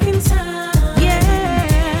back in time.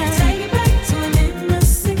 Yeah. Take back to an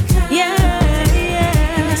innocent kind. Yeah,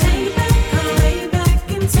 yeah. Take back, go way back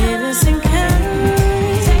in time. Innocent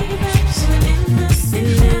kind. Take back to an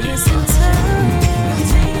innocent time.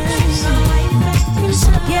 Take back, go way back in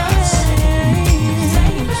time. Yeah.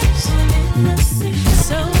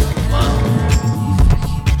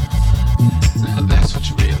 Now that's what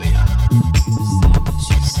you really are.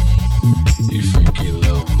 You freaky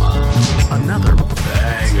little mom. Another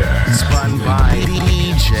banger. Spun by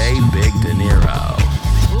DJ Big Dinero.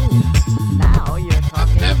 Now you're I've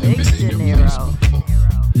talking never Big been in your place Dinero. before.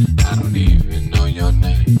 I don't even know your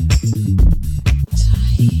name.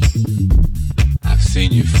 I've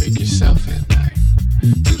seen you freak yourself at night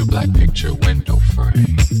through the black picture window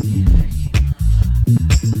frame.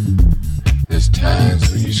 There's times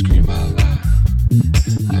when you scream out loud.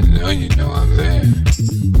 I know you know I'm there.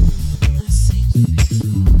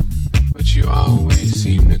 But you always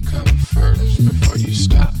seem to come first before you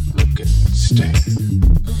stop, look and stare.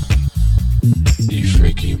 You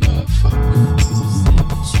freaky motherfucker.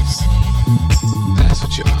 That's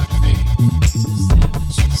what you ought to be.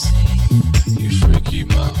 You freaky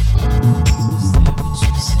motherfucker.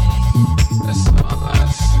 That's all I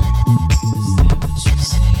see.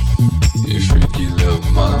 You freaky little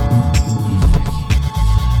mom.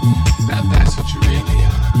 Now that's what you really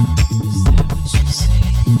are.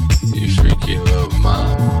 You freaky little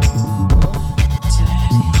mom.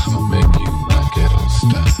 I'ma make you my ghetto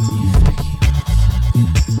star.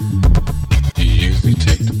 You usually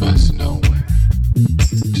take the bus nowhere.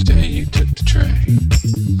 Today you took the train.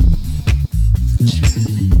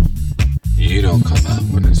 You don't come out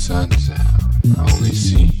when the sun's out. I only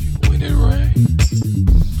see you when it rains.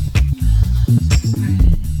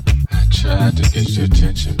 I tried to get your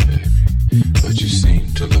attention, baby, but you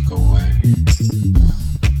seem to look away.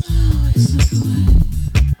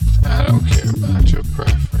 I don't care about your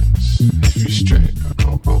preference. If you're straight, I'll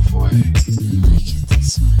go both ways.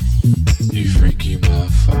 You freaky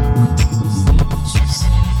motherfucker.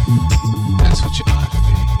 That's what you ought to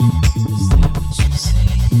be.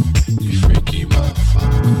 You freaky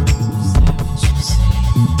motherfucker.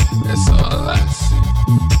 That's all I see.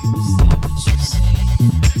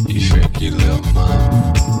 You freaky little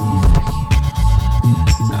mom.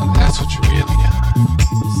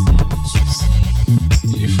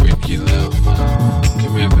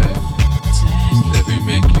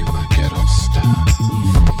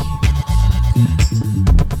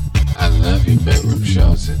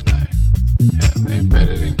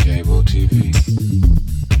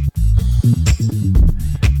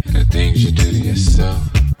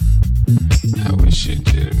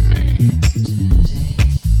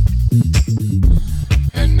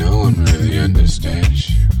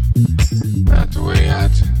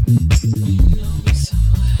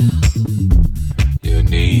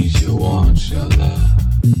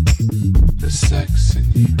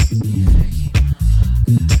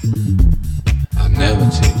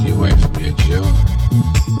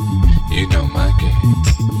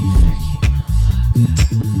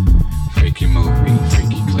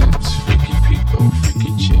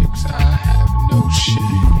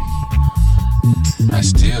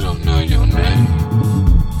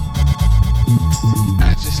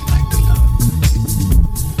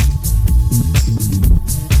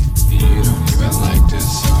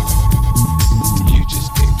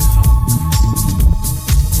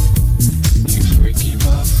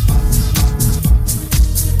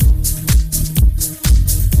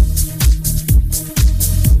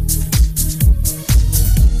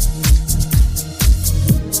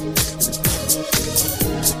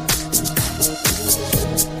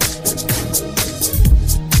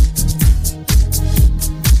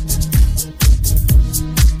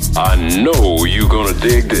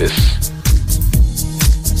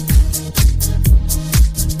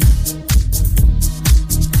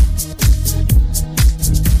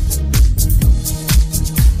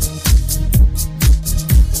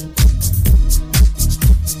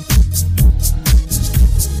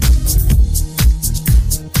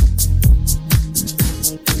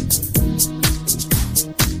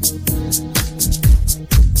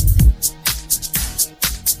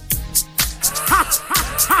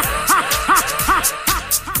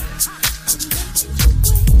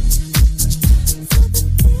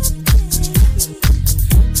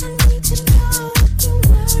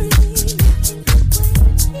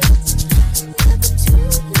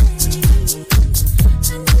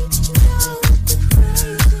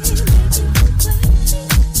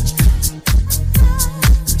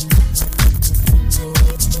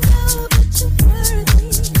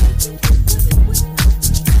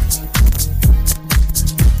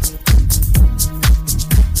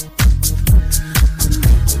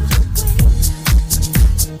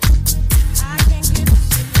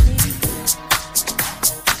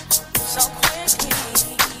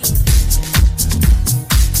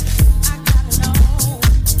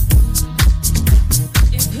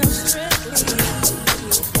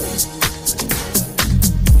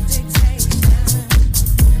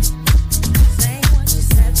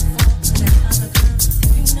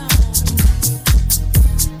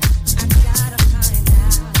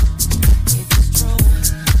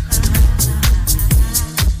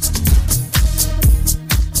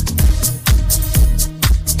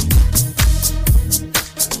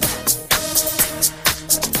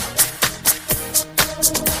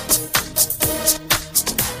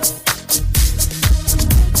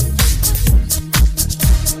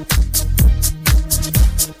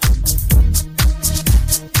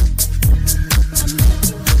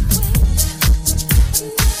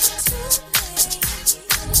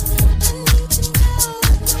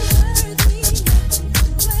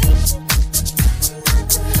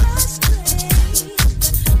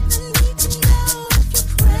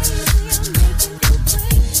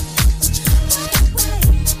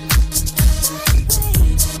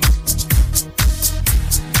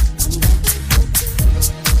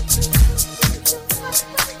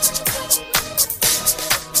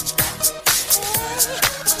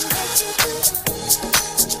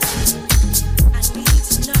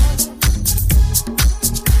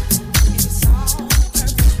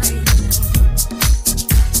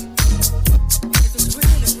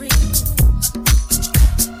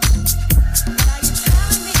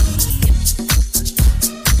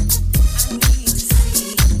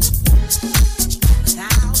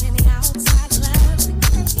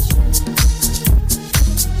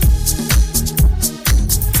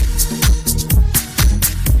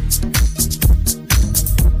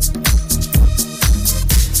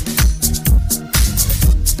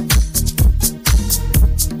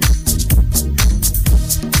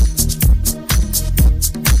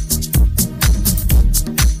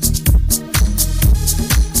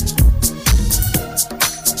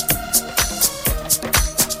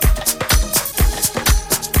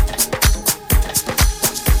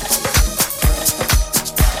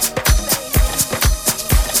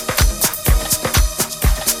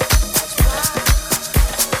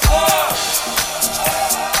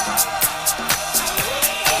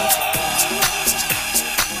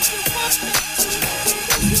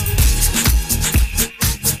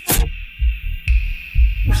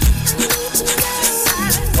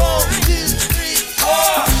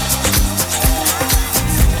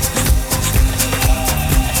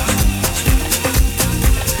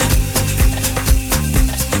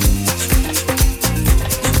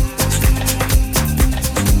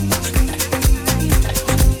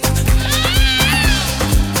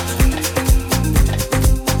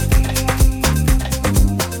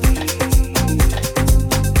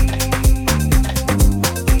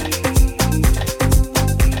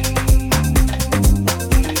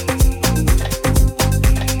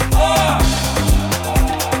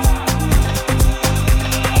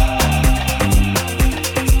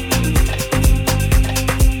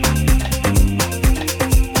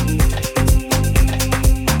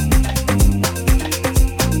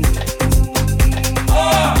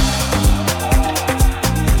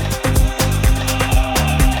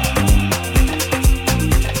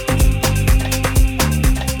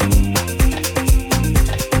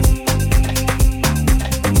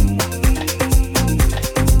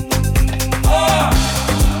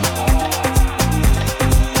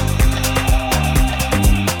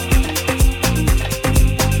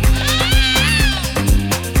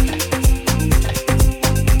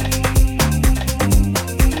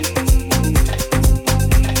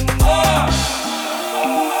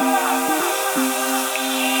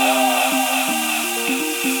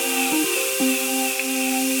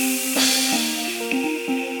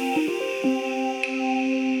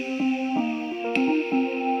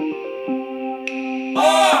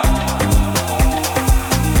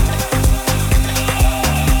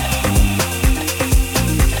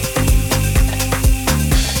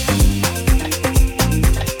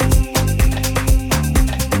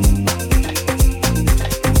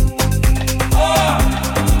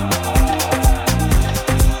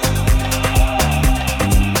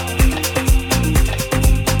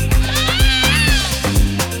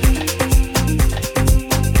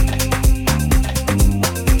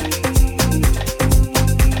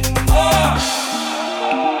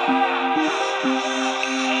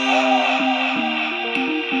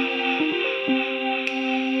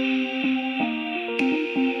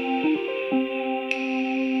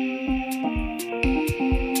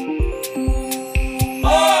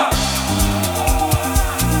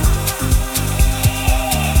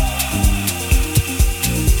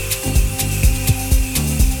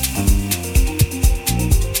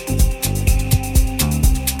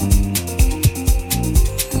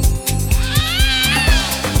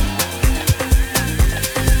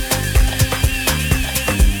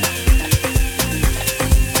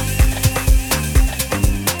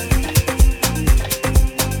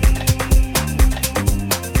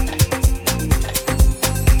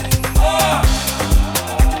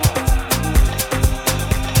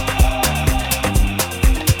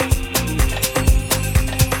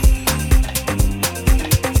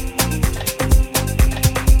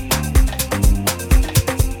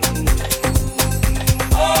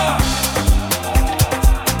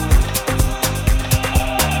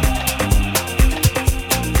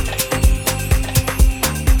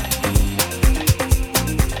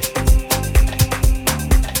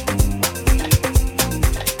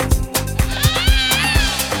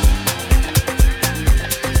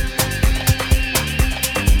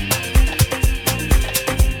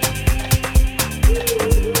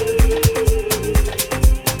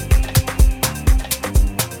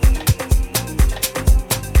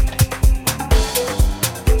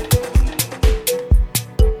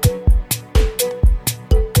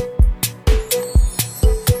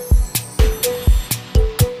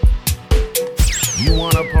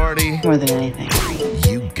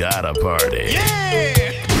 gotta party.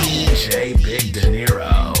 Yeah! DJ Big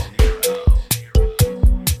Dinero.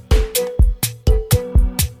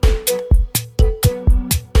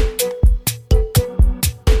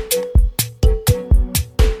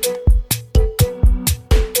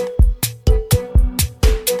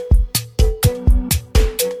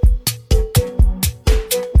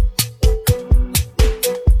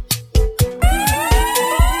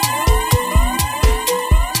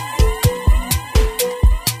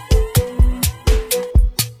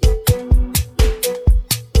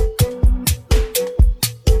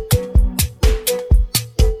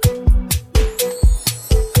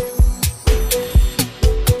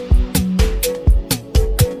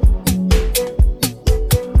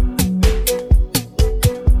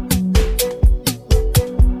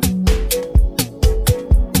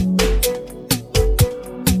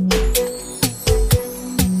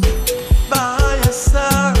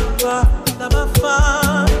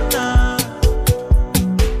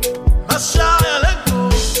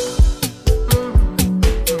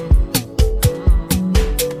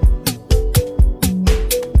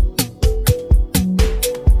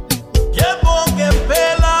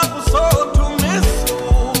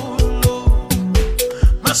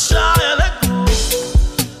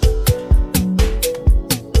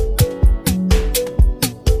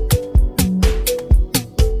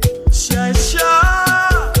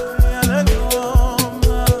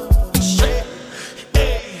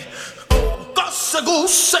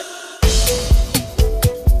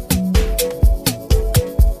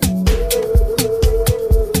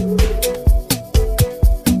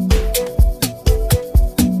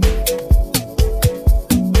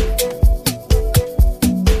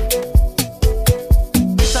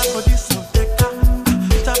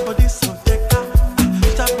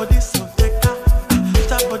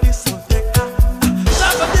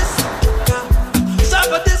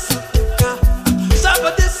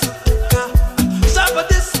 Stop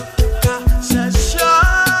this.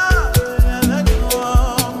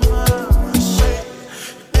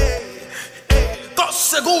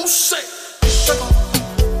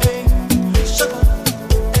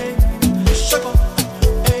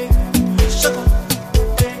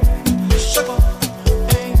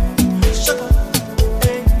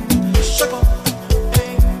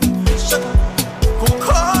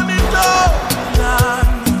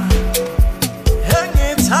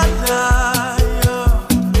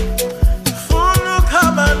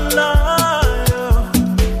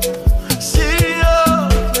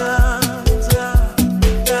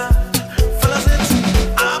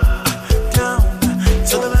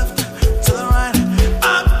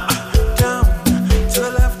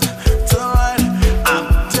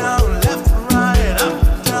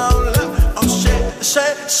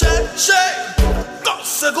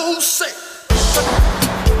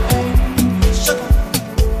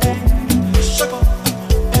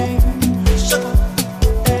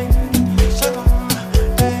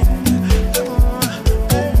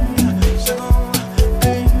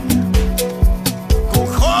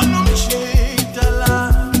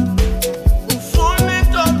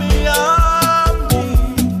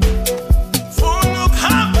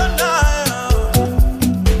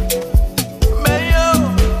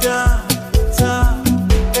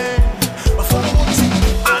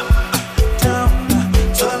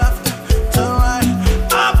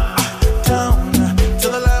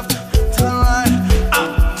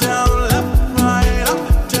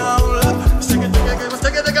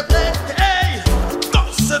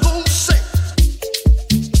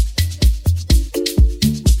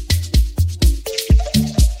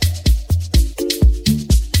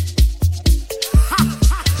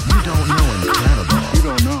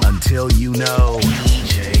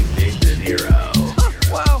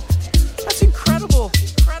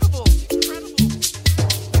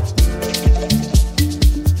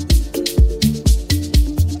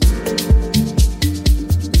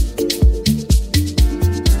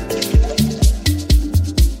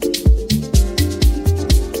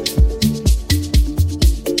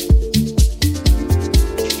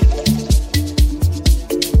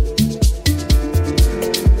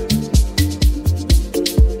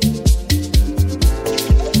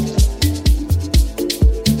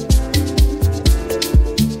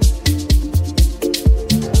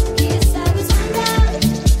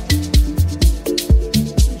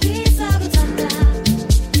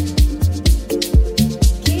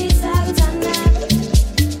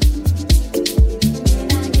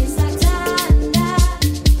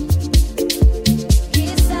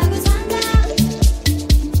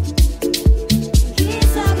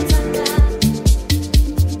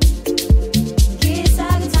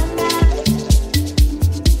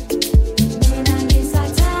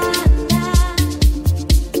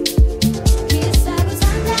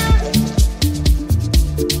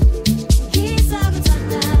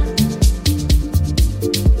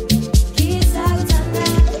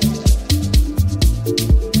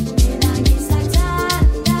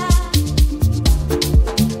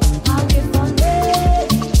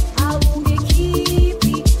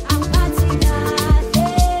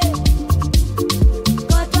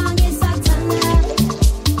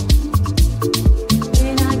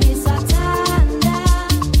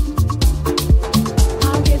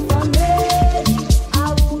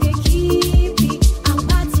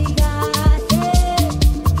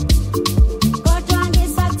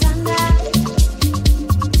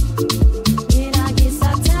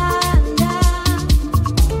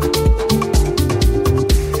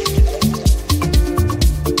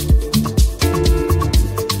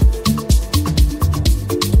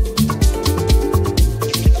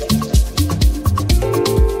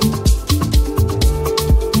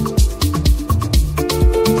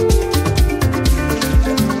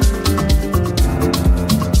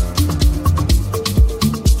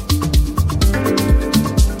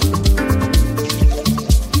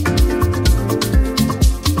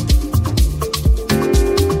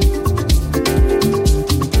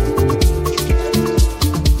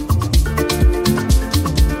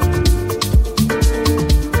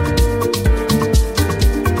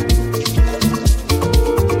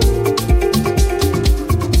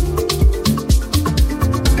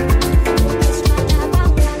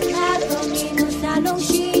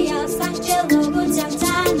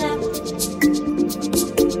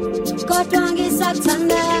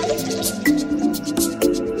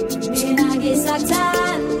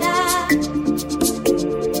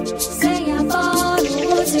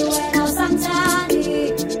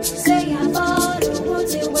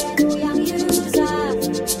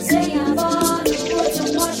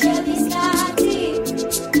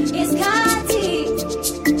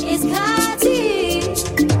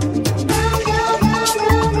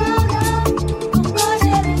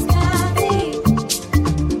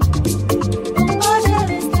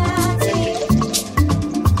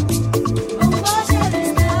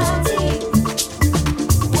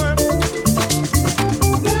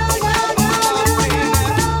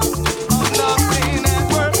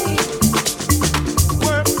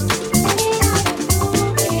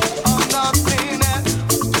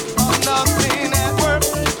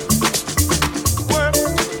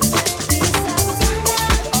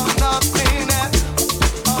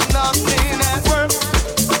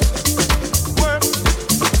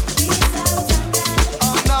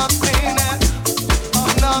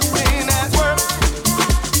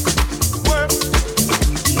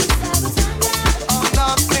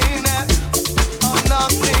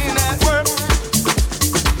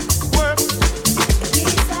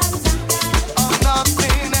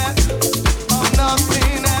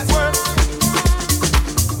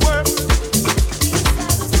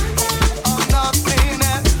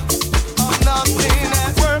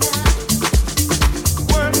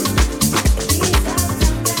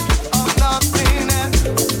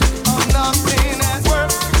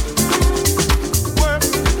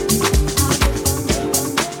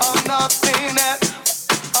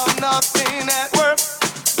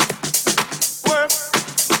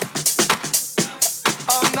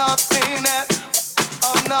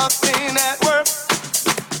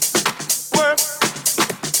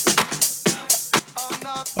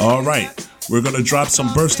 All right, we're going to drop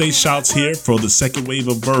some birthday shouts here for the second wave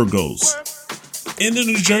of Virgos. In the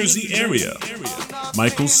New Jersey area,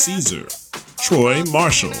 Michael Caesar, Troy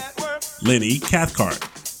Marshall, Lenny Cathcart,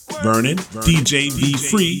 Vernon DJ V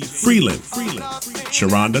Free Freeland,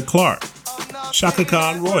 Sharonda Clark, Shaka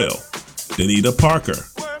Khan Royal, Danita Parker,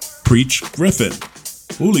 Preach Griffin,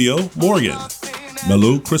 Julio Morgan,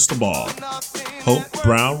 Malou Cristobal, Hope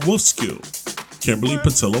Brown Wolfskew, Kimberly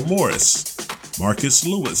Patillo Morris, Marcus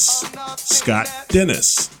Lewis, Scott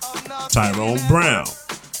Dennis, Tyrone Brown,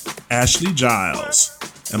 Ashley Giles,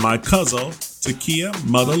 and my cousin, Takia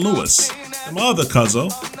Mother Lewis, and my other cousin,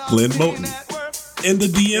 Glenn Moten. In the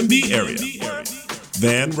DMV area,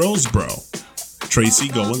 Van Roseboro, Tracy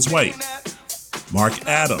Goins White, Mark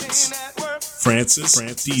Adams, Francis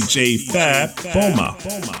DJ Fab Boma,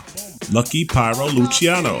 Lucky Pyro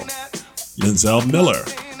Luciano, Linzel Miller,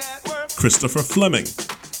 Christopher Fleming,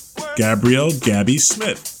 Gabrielle Gabby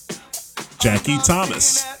Smith, Jackie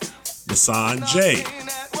Thomas, Lasan J,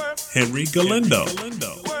 Henry Galindo,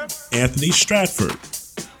 Anthony Stratford,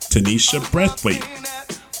 Tanisha Breathwaite,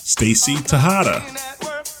 Stacy Tejada,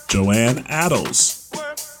 Joanne Addles,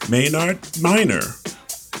 Maynard Miner,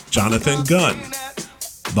 Jonathan Gunn,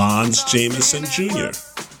 Vons Jameson Jr.,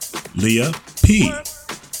 Leah P.,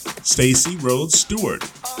 Stacy Rhodes Stewart,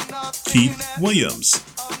 Keith Williams,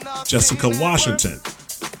 Jessica Washington,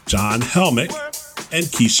 John Helmick, and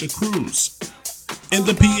Keisha Cruz. In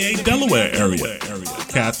the PA Delaware area,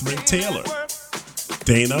 Catherine Taylor,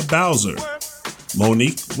 Dana Bowser,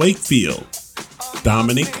 Monique Wakefield,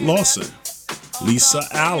 Dominic Lawson, Lisa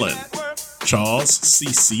Allen, Charles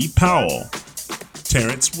C.C. Powell,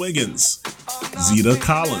 Terrence Wiggins, Zeta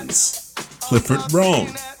Collins, Clifford Roan,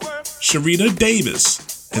 Sharita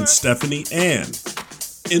Davis, and Stephanie Ann.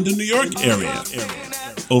 In the New York area,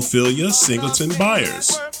 Ophelia Singleton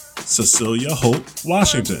Byers, Cecilia Hope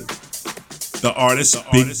Washington, the artist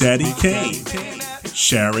Big Daddy Kane,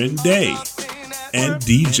 Sharon Day, and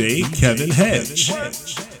DJ Kevin Hedge.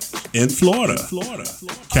 In Florida,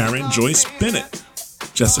 Karen Joyce Bennett,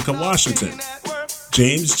 Jessica Washington,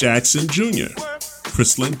 James Jackson Jr.,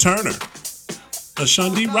 Chrislyn Turner,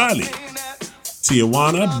 Ashundi Riley,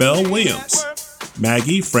 Tijuana Bell Williams,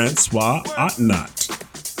 Maggie Francois Ottenot.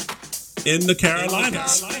 In the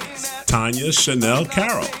Carolinas, Tanya Chanel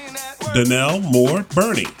Carroll, Danelle Moore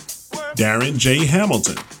Burney, Darren J.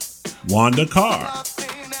 Hamilton, Wanda Carr,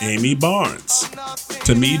 Amy Barnes,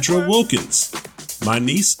 Tamidra Wilkins, my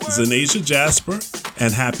niece Zanasia Jasper,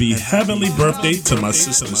 and happy heavenly birthday to my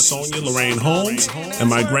sister Sonia Lorraine Holmes and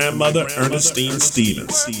my grandmother Ernestine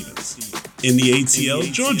Stevens. In the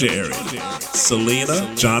ATL Georgia area,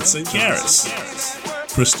 Selena Johnson Garris,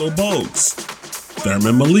 Crystal Bogues,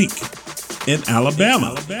 Thurman Malik. In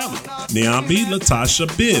Alabama, Niambi Latasha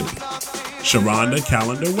Bibb, Sharonda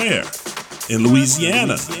Calendar Ware. In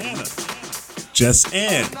Louisiana, Jess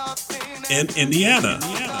Ann. In Indiana,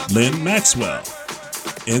 Lynn Maxwell.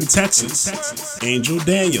 In Texas, Angel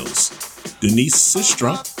Daniels, Denise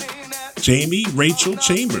Sistrunk, Jamie Rachel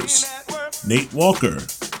Chambers, Nate Walker,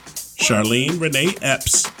 Charlene Renee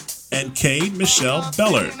Epps, and Kay Michelle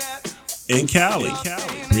Bellard. In Cali,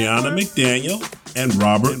 Brianna McDaniel and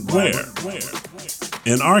Robert Ware.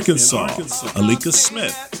 In Arkansas, Alika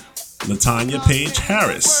Smith, Latanya Page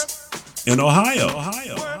Harris. In Ohio,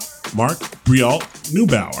 Mark Brialt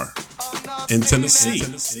Neubauer. In Tennessee,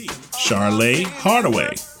 Charlay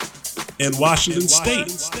Hardaway. In Washington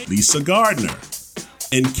State, Lisa Gardner.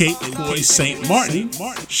 In Cape Coy, St. Martin,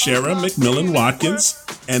 Shara McMillan Watkins.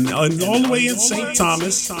 And all the way in St.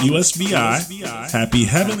 Thomas, USVI, happy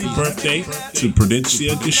heavenly birthday to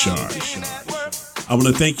Prudencia Gishard. I want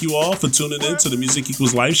to thank you all for tuning in to the Music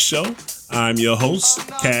Equals Life show. I'm your host,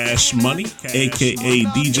 Cash Money, a.k.a.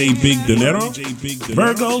 DJ Big Dinero.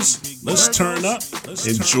 Virgos, let's turn up.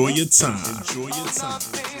 Enjoy your time.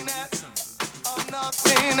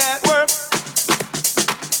 Nothing at work.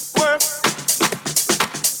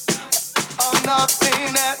 I'm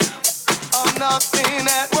nothing at work. I'm nothing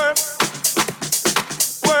at work.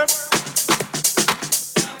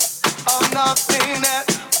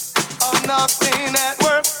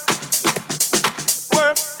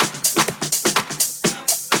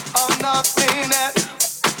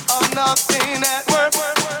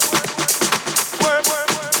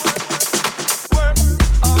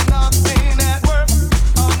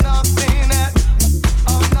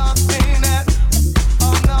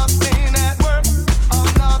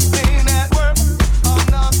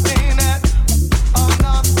 Nothing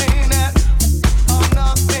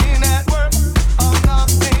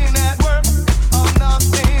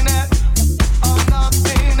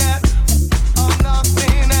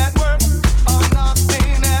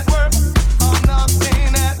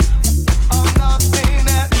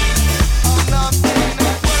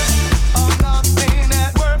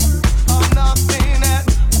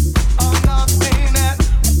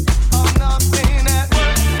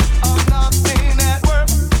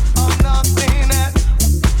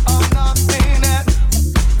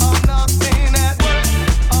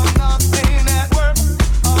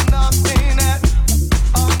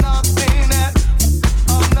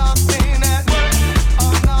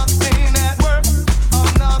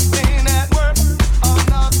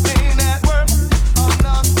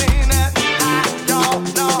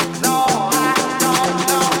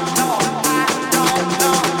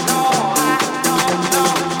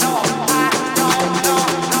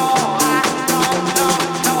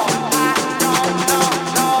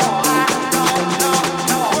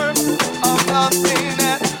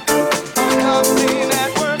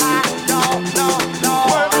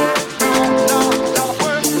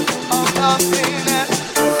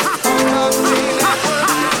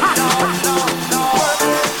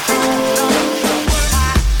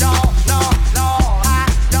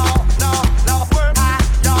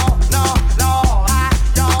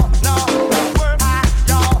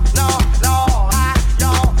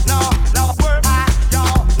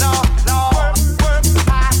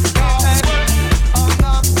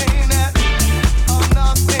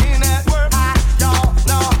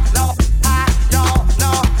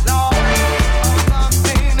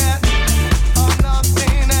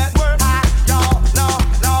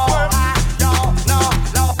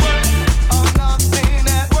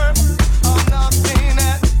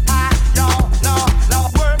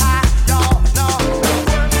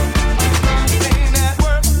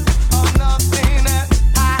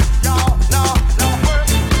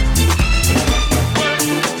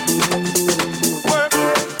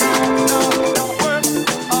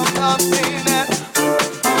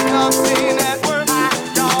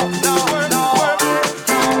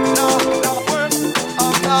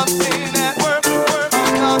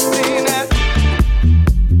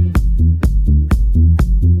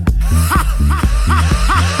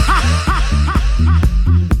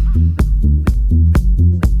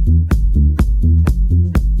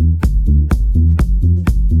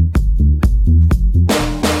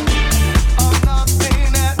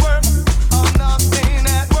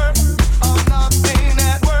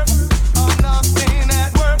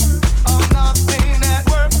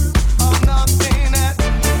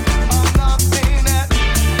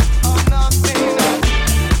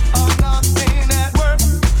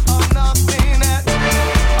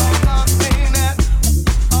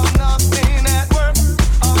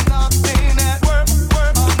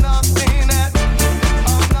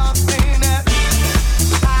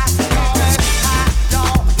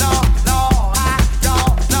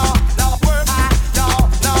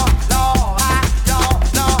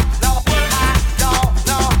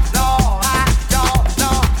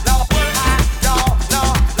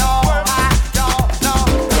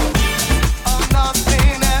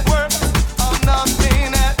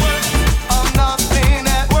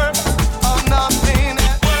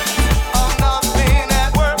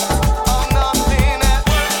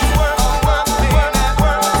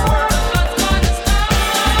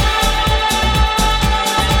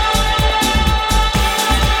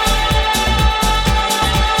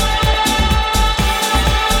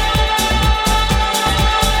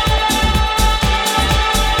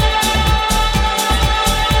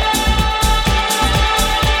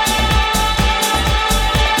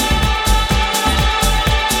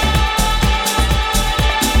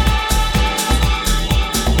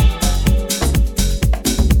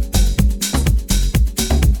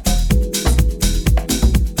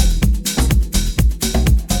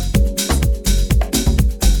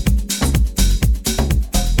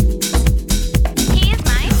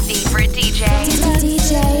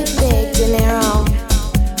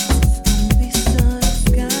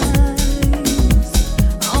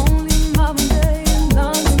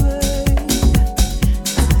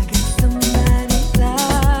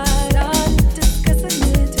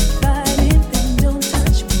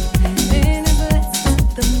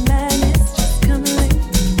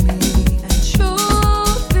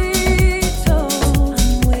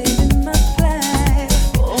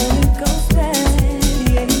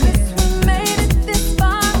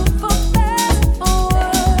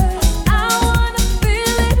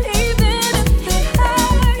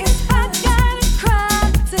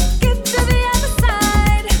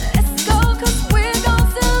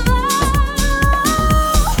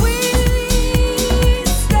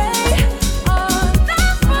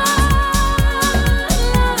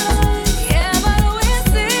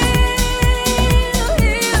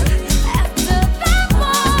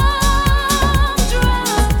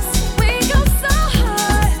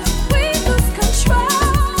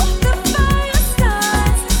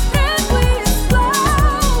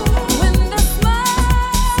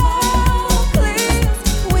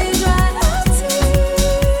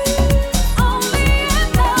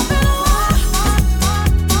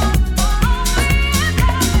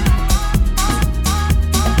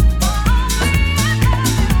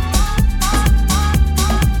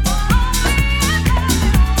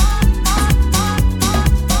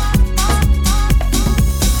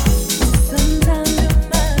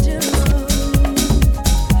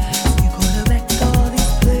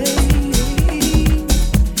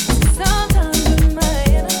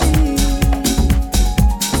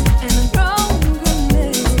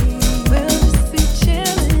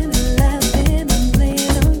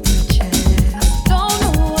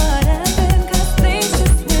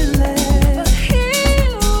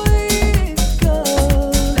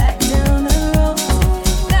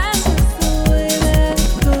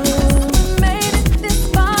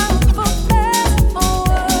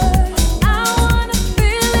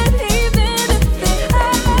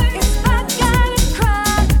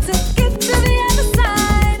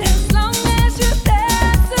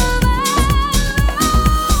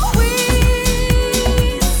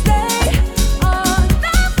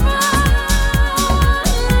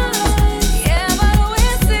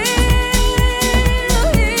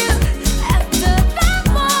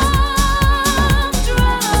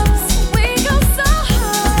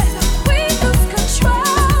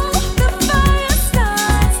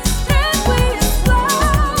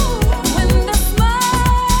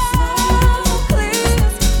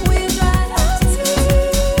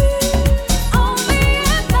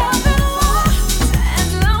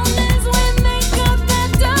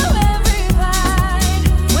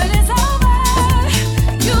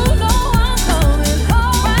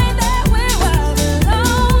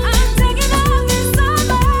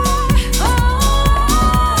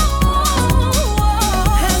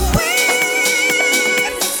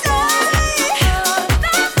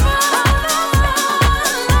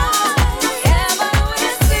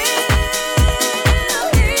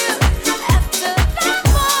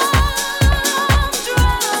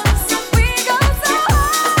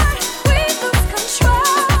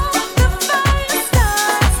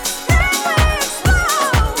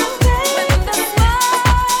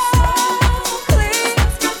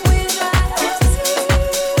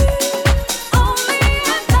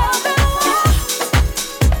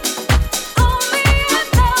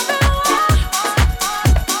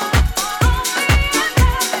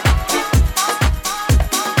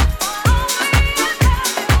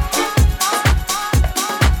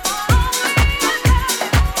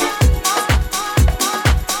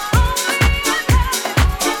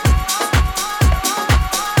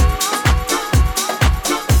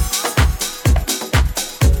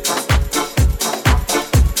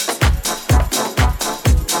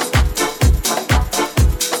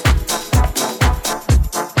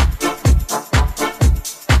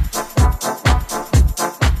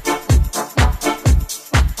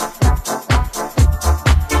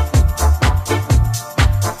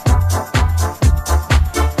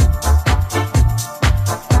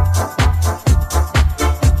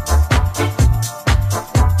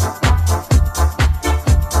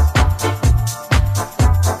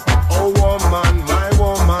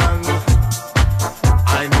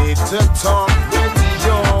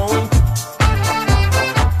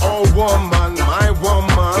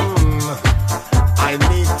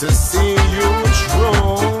to see you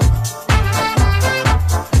through.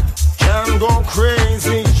 Can go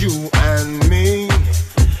crazy, you and me.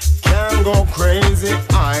 Can go crazy,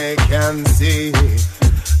 I can see.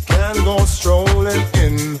 Can go strolling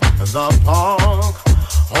in the park,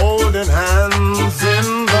 holding hands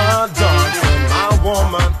in the dark. And my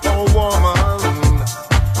woman, oh woman,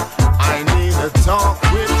 I need to talk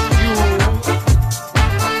with you.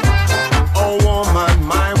 Oh woman,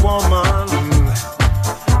 my woman,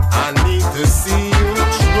 I need to see you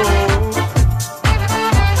through.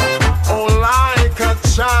 Oh, like a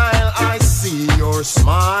child, I see your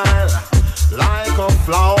smile, like a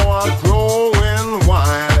flower growing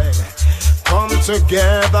wild. Come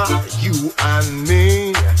together, you and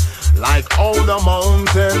me, like all the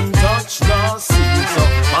mountain touch the sea. So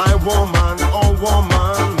my woman, oh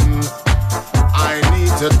woman, I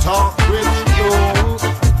need to talk with you.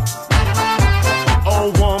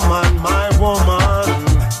 Oh woman, my woman,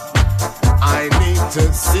 I need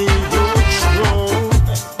to see you through.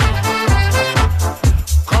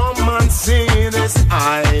 Come and see this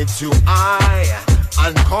eye to eye,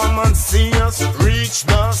 and come and see us reach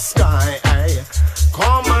the sky.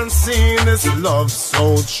 Come and see this love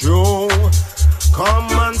so true. Come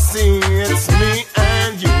and see it's me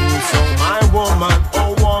and you. So my woman,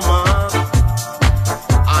 oh woman,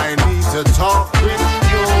 I need to talk with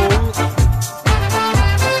you.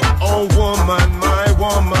 Oh woman, my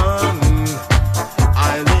woman,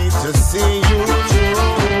 I need to see you through.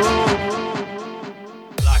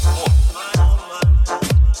 Black woman.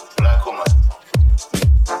 Black woman.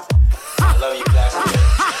 I love you, black woman.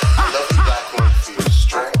 I love you, black woman, for your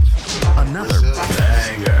strength. Another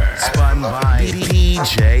banger spun by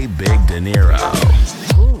DJ Big Dinero.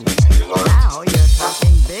 Ooh, now you're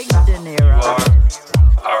talking big Dinero. You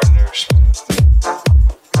are our nurse.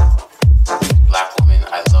 Black woman,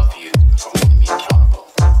 I love you for holding me accountable,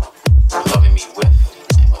 for loving me with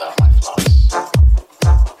and without my flaws.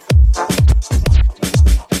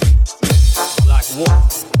 Black woman,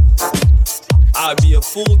 I'd be a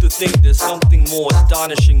fool to think there's something more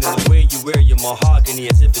astonishing than the way you wear your mahogany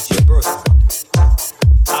as if it's your birthright.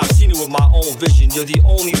 I've seen it with my own vision. You're the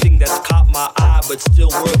only thing that's caught my eye, but still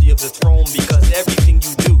worthy of the throne, because everything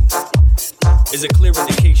you do is a clear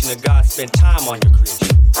indication that God spent time on your creation.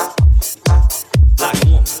 Black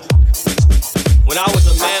woman, when I was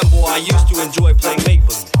a man boy, I used to enjoy playing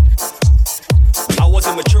make-believe. I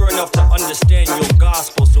wasn't mature enough to understand your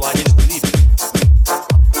gospel, so I didn't believe it.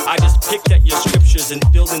 I just picked at your scriptures and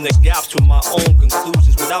filled in the gaps with my own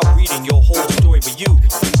conclusions without reading your whole story. But you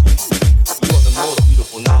are the most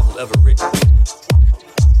beautiful novel ever written.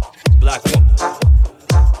 Black woman,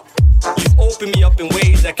 you've opened me up in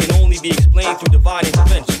ways that can only be explained through divine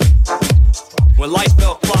intervention. When life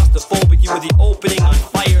felt claustrophobic, you were the opening on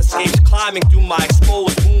fire escapes, climbing through my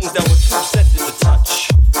exposed wounds that were too sensitive to touch.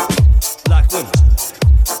 Black women,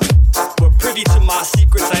 were privy to my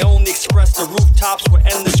secrets. I only expressed the rooftops where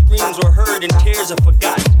endless screams were heard and tears are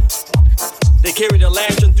forgotten. They carried a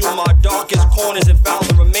lantern through my darkest corners and found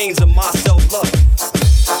the remains of my self-love.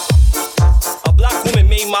 A black woman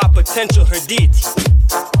made my potential her deity.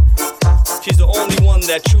 She's the only one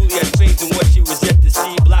that truly had faith in what she was yet to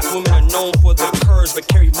see. Black women are known for their curves, but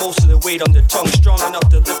carry most of the weight on their tongue, strong enough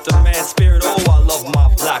to lift a man's spirit. Oh, I love my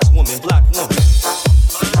black woman. Black woman,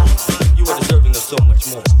 you are deserving of so much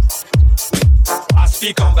more. I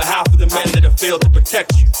speak on behalf of the men that have failed to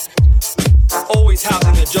protect you, always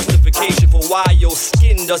having a justification for why your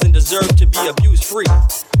skin doesn't deserve to be abuse free,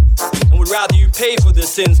 and would rather you pay for their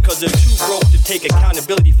sins cause they're too broke to take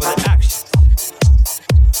accountability for their actions.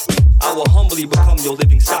 I will humbly become your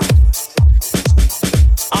living sacrifice.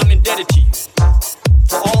 I'm indebted to you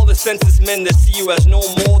for all the senseless men that see you as no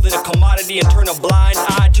more than a commodity and turn a blind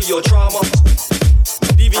eye to your trauma,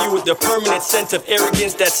 leaving you with the permanent sense of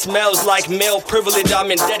arrogance that smells like male privilege. I'm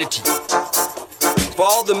indebted to you for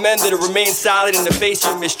all the men that have remained silent in the face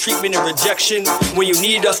of your mistreatment and rejection when you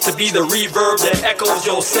need us to be the reverb that echoes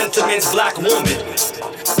your sentiments. Black woman,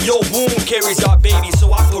 your womb carries our baby,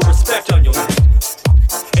 so I put respect on your name.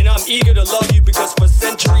 And I'm eager to love you because for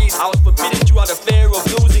centuries I was forbidden to out of fear of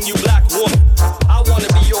losing you. Black woman, I want to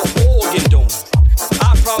be your organ donor.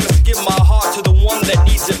 I promise to give my heart to the one that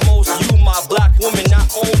needs it most. You, my black woman, not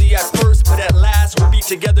only at first but at last we'll be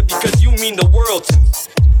together because you mean the world to me.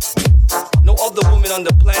 No other woman on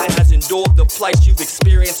the planet has endured the plight you've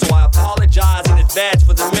experienced, so I apologize in advance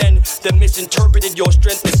for the men that misinterpreted your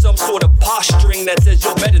strength as some sort of posturing that says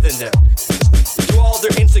you're better than them. Through all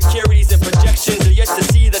their insecurities and projections, they're yet to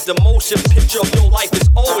see that the motion picture of your life has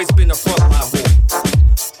always been a frontline war.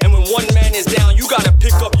 And when one man is down, you gotta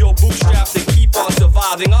pick up your bootstraps and keep on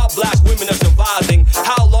surviving. Our black women are surviving.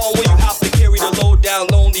 How long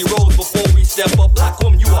step up, black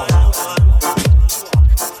woman, you are one.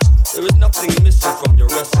 There is nothing missing from your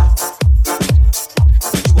recipe.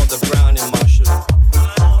 You are the brown in my sugar,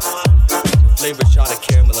 the flavor shot of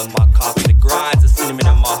caramel in my coffee, the grinds of cinnamon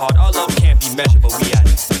in my heart. Our love can't be measured, but we at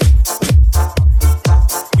it.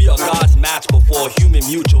 We are God's match before human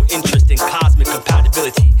mutual interest in cosmic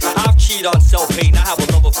compatibility. I've cheated on self-hate, and I have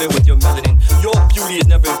a love affair with your melanin. Your beauty is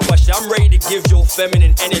never in question. I'm ready to give your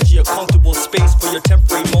feminine energy a comfortable space for your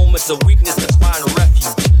temporary moments of weakness to find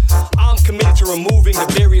refuge. I'm committed to removing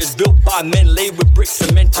the barriers built by men laid with bricks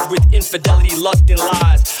cemented with infidelity, lust, and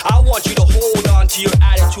lies. I want you to hold on to your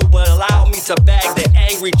attitude, but allow me to bag the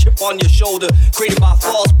angry chip on your shoulder created by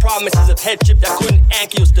false promises of headship that couldn't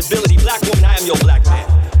anchor your stability. Black woman, I am your black man.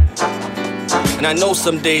 And I know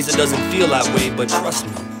some days it doesn't feel that way, but trust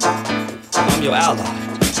me, I'm your ally.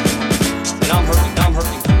 And I'm hurting.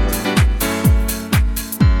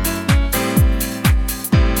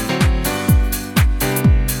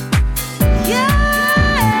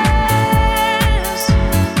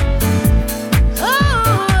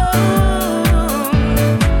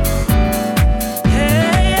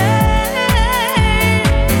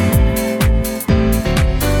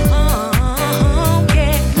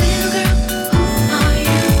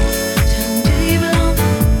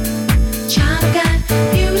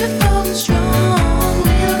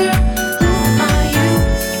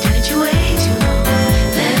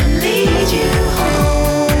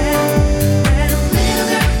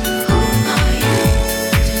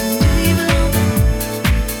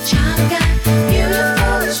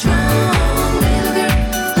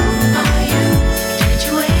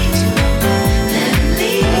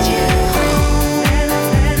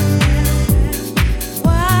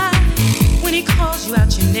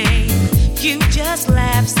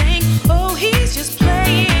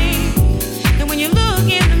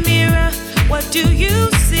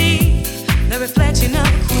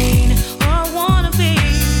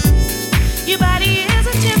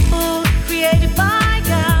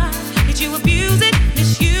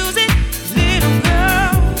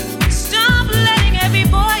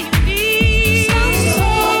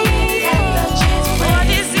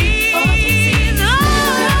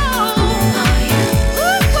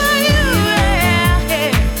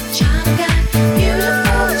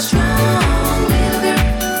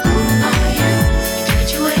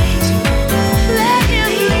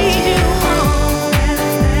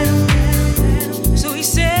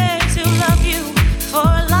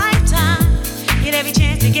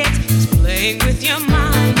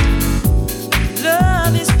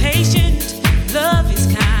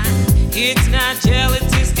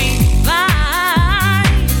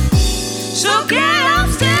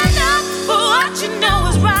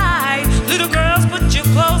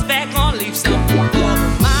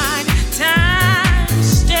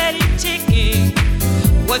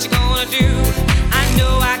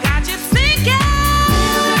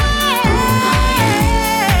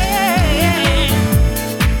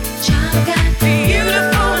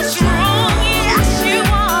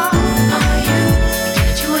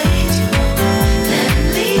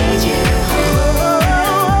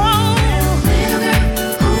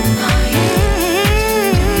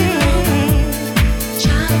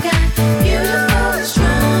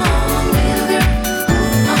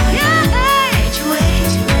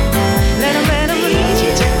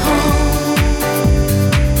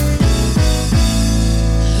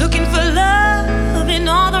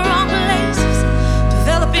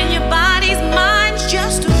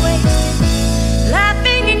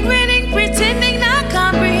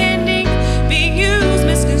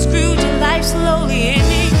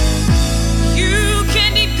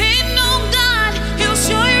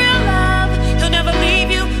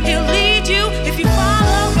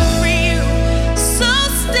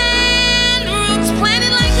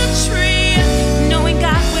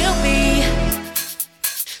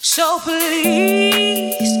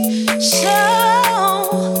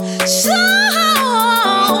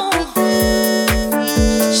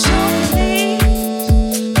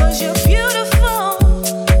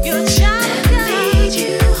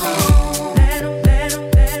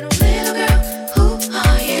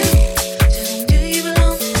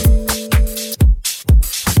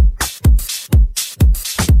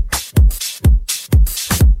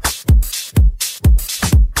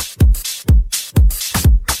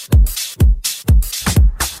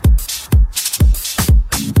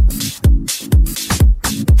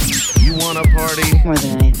 More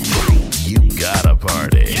than anything. You gotta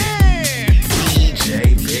party. Yeah!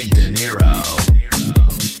 DJ Big Dinero.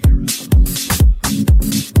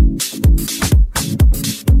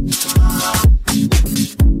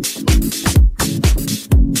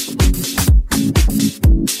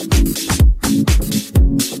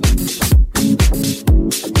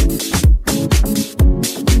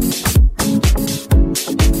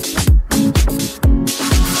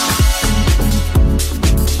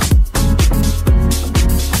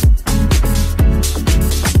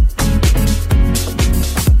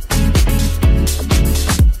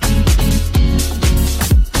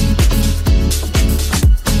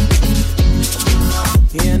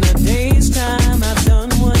 In a day's time, I've done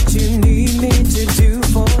what you need me to do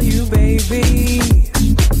for you, baby.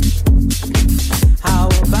 How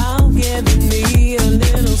about giving me a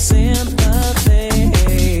little sympathy?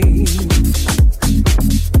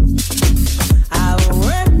 I will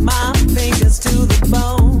work my fingers to the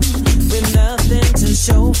bone with nothing to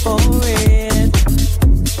show for it.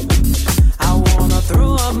 I wanna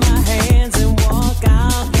throw up my hands and walk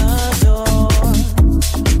out the door.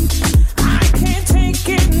 I can't take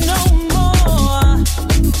it no more.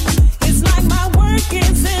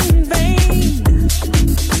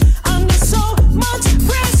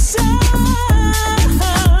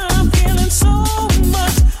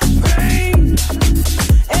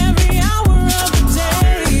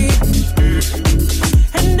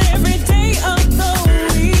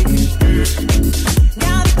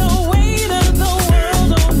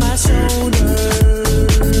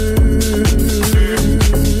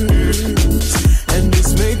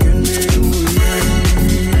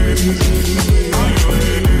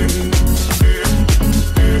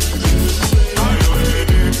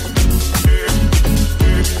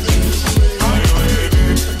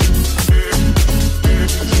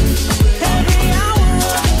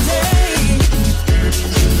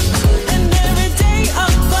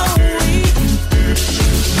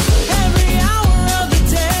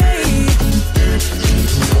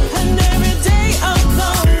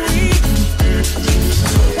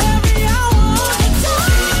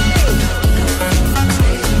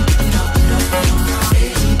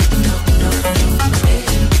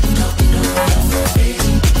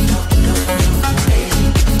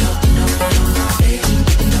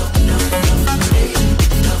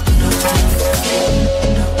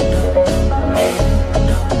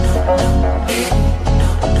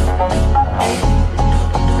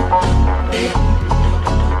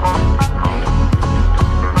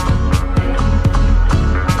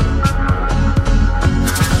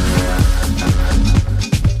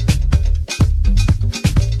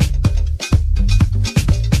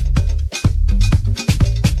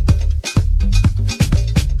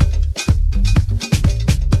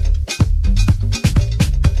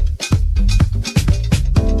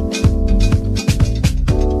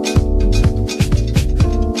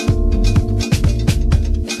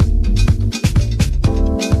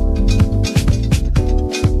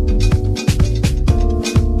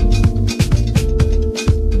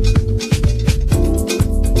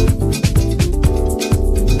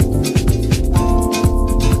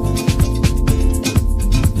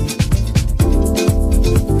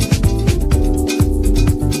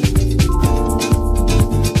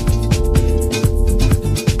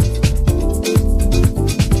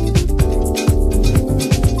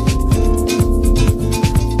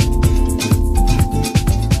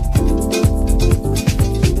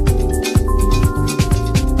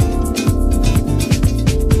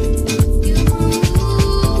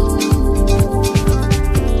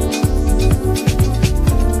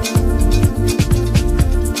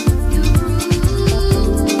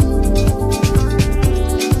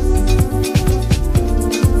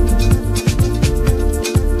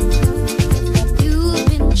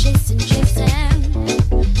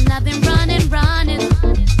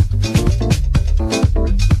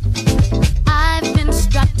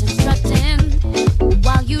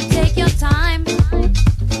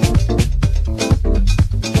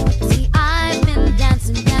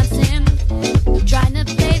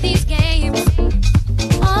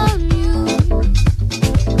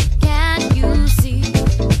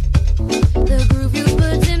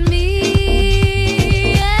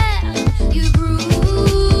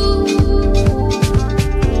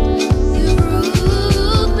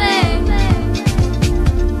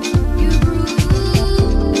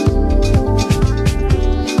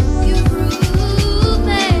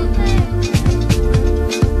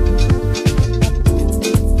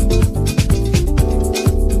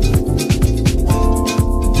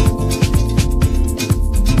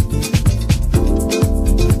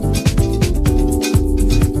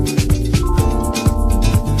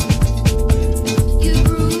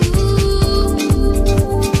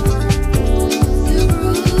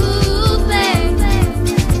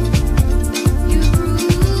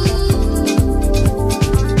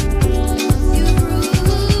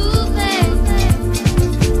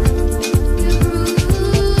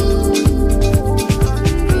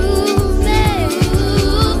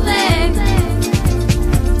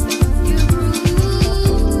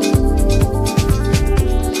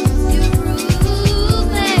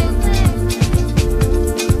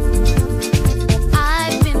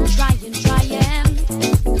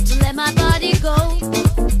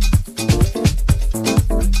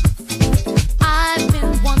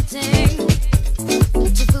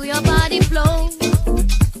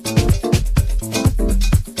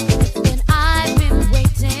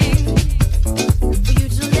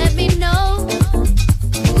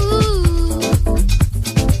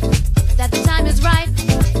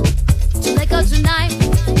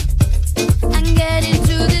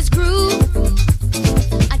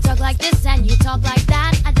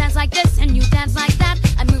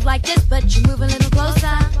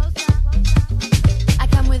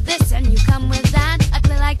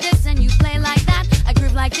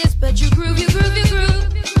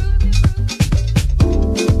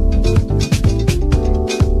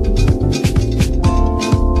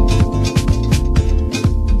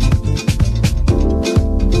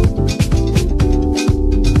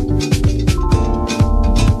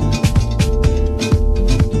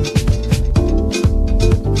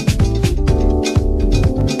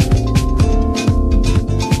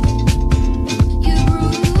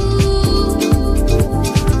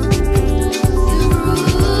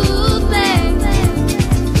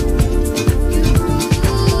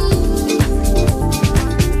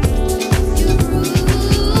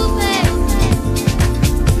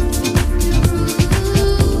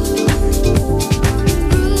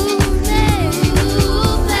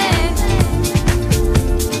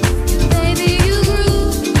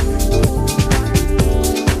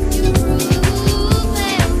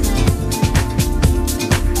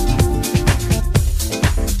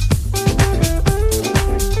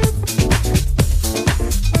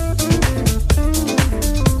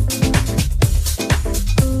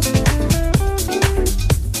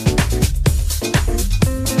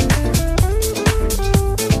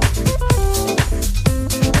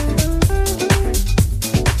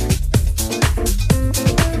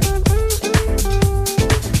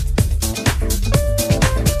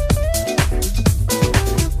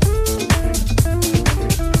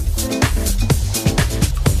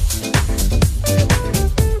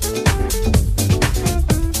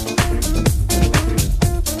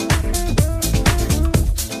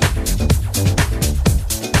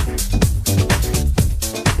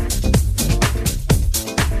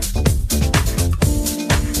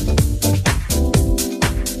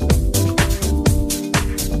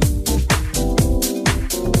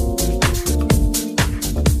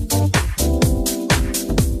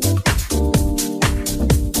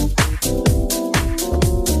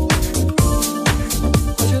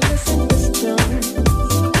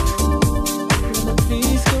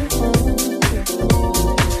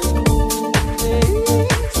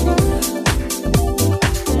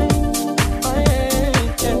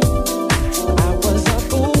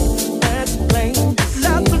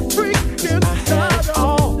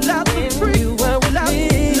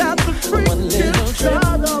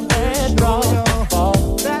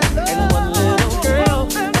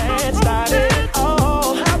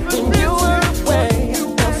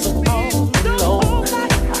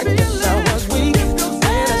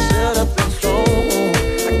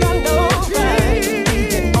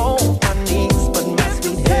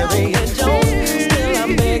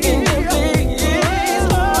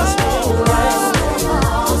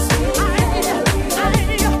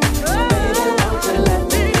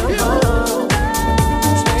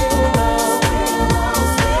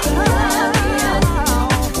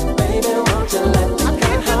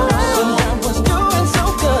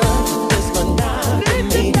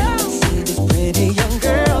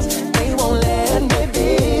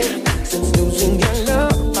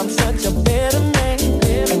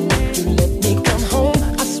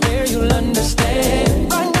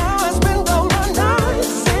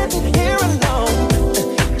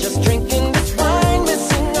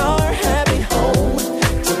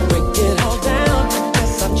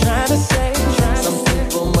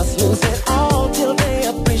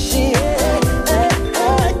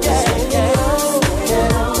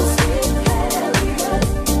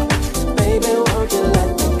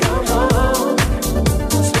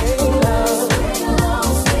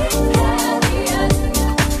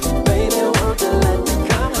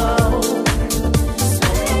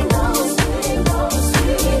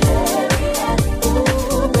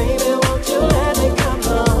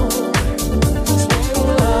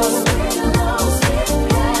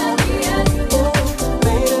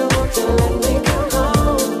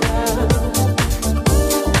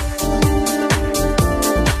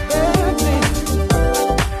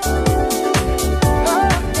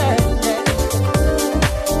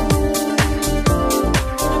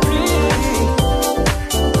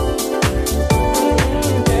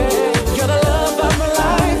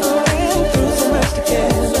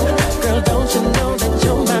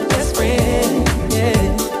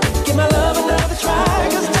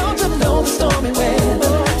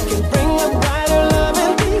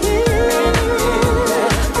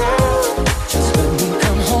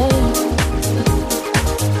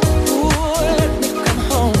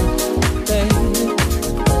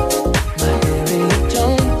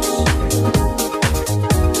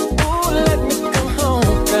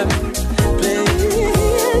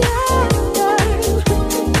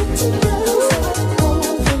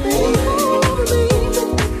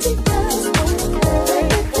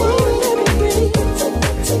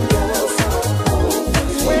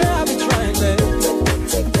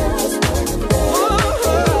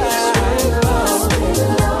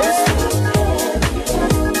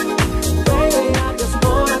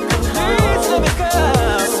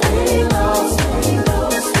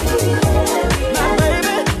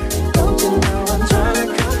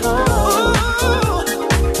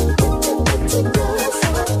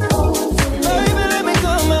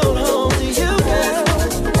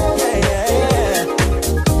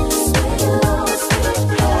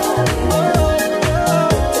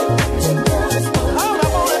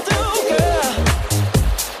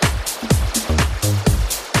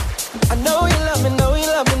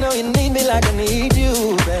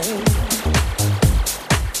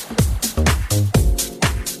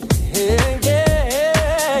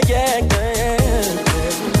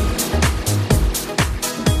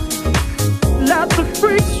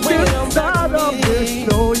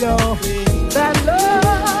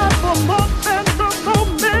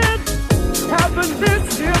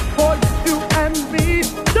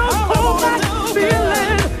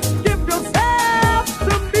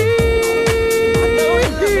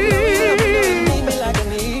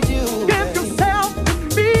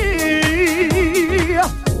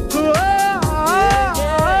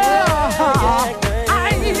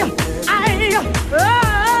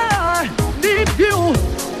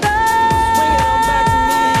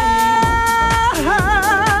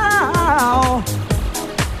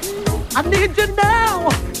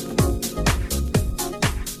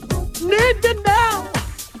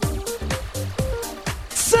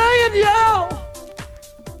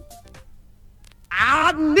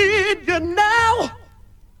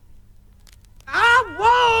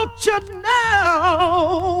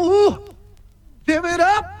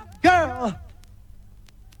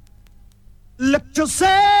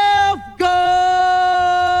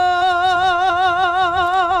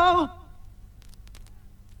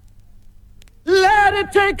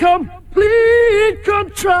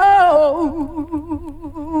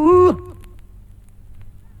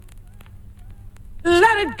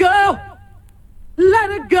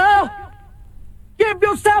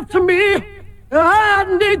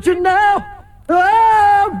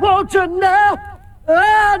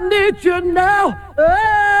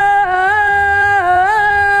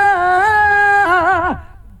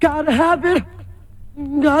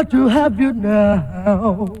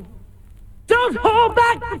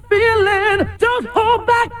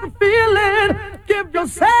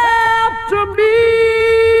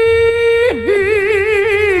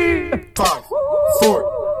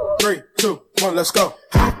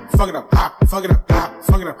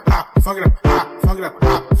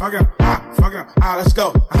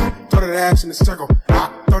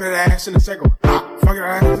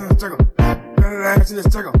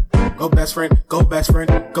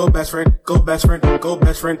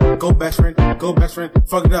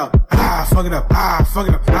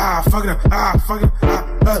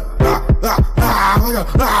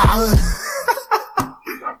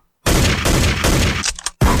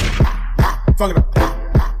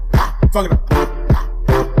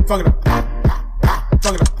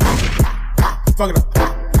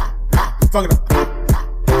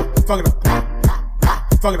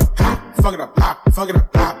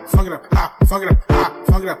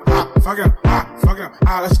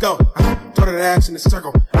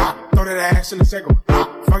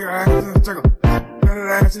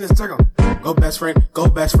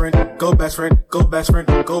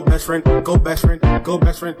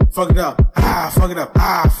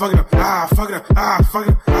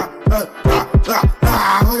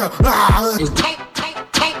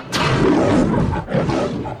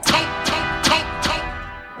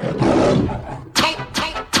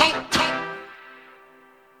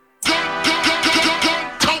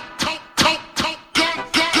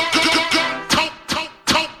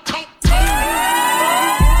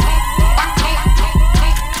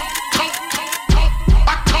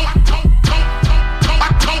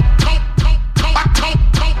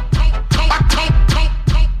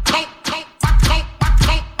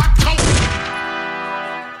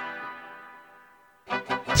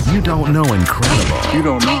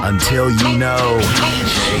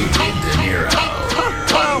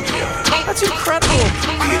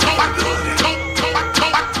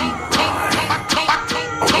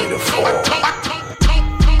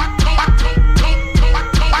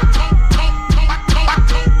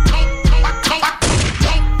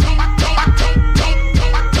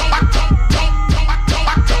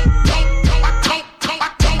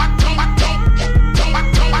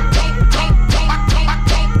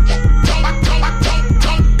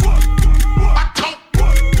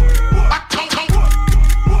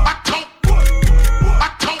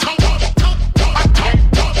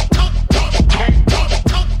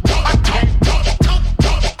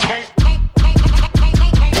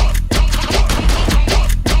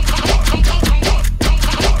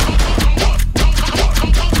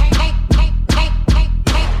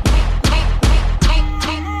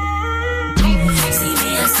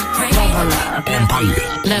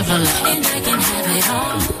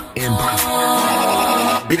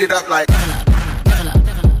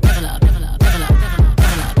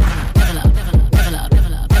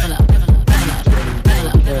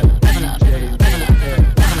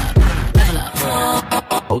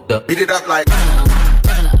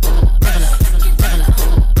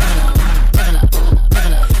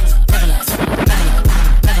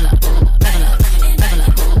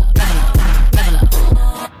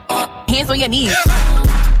 knees.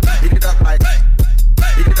 Beat it up like,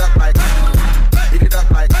 beat it up like, beat it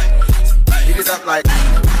up like, beat it up like,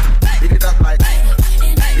 beat it up like,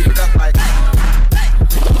 beat it up like.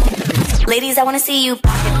 Ladies, I wanna see you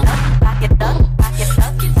back it up, back it up, back it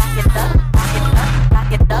up, back it up, back it up,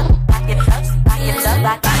 back it up, back it up, back it up,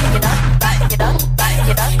 back it up, back it up, back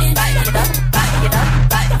it up, back it up, back it up,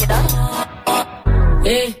 back it up.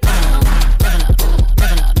 Hey.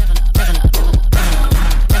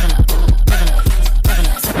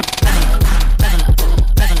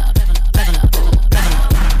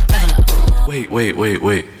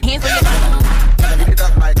 Wait. Hands on your Beat it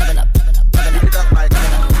up like, beat it up like, beat it up like,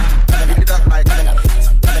 beat it up like,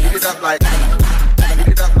 beat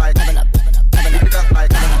it up like, beat it up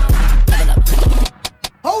like.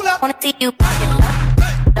 hold up. Wanna see you back it up,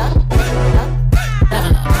 up, up,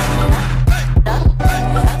 up,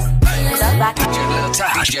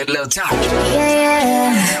 Get a little touch.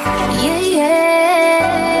 yeah.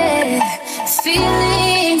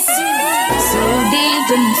 Feelings so deep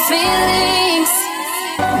in feelings.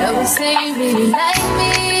 No, it's ain't really like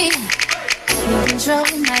me. Can't control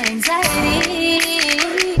my anxiety.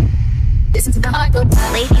 Listen to my heart go.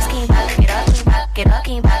 Ladies, can you back it up, back it up,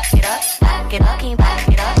 can you back it up, back it up, can you back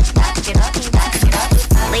it up, back it up, can you back it up.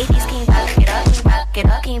 Ladies, can you back it up, back it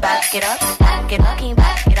up, can you back it up, back it up, can you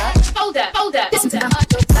back it up. Hold that. Listen to my heart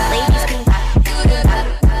go. Ladies, can you back it up,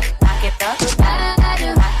 back it up, back it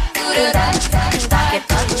up, back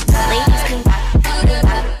it up.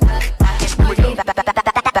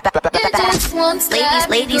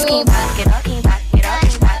 Ladies, can you back it up. Ladies, can you back it up, can you back it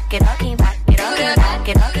up, back it up, can you back it up, back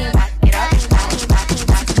it up, can you back it up, back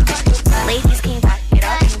ladies, can you back it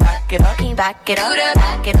up, back it up, can you back it up,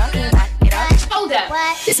 back it up, can you back it up. Hold that.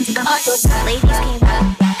 Listen to the heart. Ladies, can you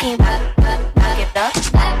back it up, can you back it up,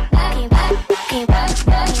 can you back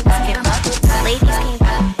it up. Ladies, can you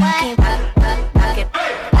back it up,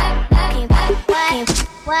 can you back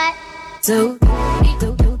what? So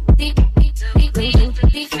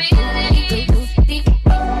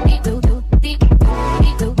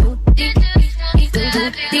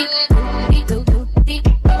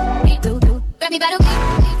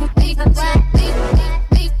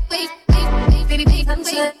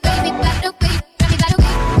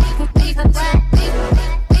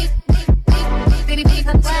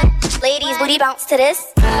ladies, booty bounce to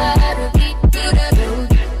this.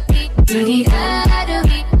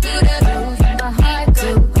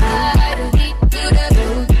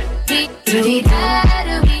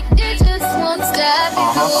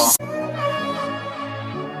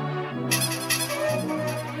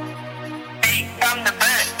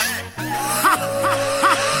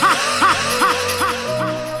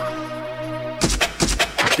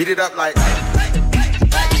 Beat it up like.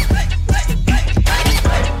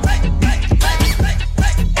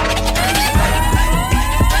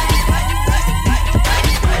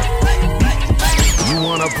 You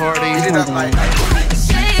wanna party? Beat it up like.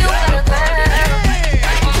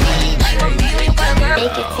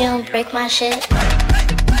 Make it feel, break my shit.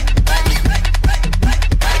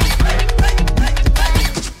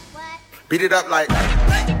 Beat it up like.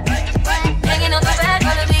 Hanging on the bed,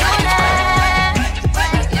 gonna be on that.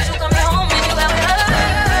 You should come home when you out with her.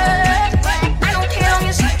 I don't care on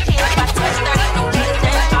your shit, here by 6:30, no later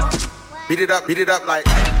than. Beat it up like.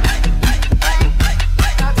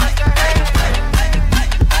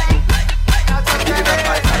 Beat it up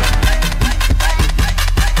like.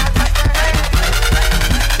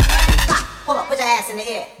 Hold up, put your ass in the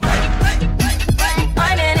air.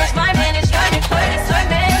 My man is your man, hurt is her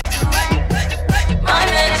man. My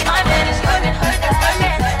man is your man, hurt is her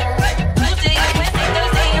man. Tuesday, Wednesday,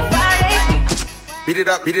 Thursday, and Friday.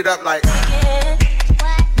 Beat it up like.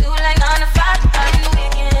 Do like 9 to 5, on the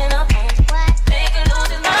weekend. Make her lose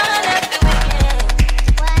his mind after weekend.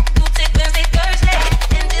 You take Wednesday, Thursday,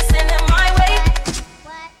 and just send him my way.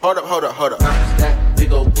 Hold up. That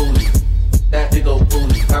big ol' booty. That big ol'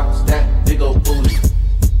 booty. Bounce that big ol' booty.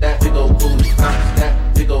 That big ol' booty. Bounce that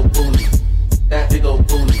big ol' booty. That big ol'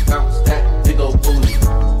 booty. Bounce that big ol' booty.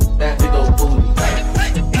 That big ol' booty.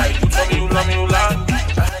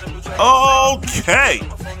 Okay,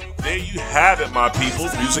 there you have it, my people.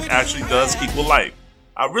 Music actually does equal life.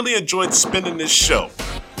 I really enjoyed spinning this show.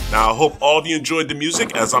 Now, I hope all of you enjoyed the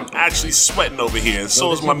music, as I'm actually sweating over here, and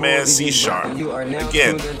so is my man C Sharp.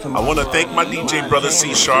 Again, I want to thank my DJ brother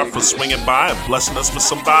C Sharp for swinging by and blessing us with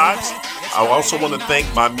some vibes. I also want to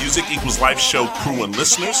thank my Music Equals Life show crew and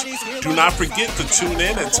listeners. Do not forget to tune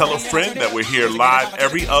in and tell a friend that we're here live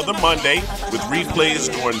every other Monday with replays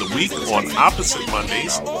during the week on opposite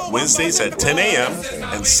Mondays, Wednesdays at 10 a.m.,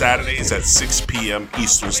 and Saturdays at 6 p.m.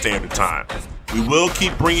 Eastern Standard Time. We will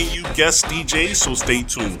keep bringing you guest DJs, so stay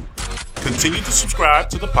tuned. Continue to subscribe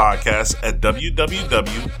to the podcast at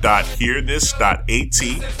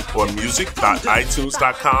www.hearthis.at or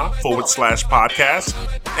music.itunes.com/podcast.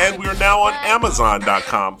 And we are now on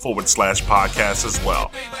Amazon.com/podcast as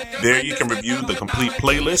well. There you can review the complete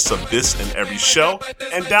playlists of this and every show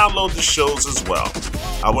and download the shows as well.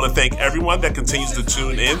 I want to thank everyone that continues to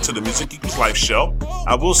tune in to the Music Equals Life show.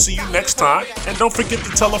 I will see you next time, and don't forget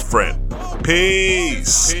to tell a friend.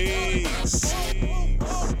 Peace.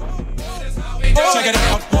 Check it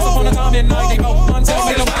out. Once upon a time in 1901, so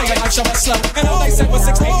made him play like life show was slow. And all they said was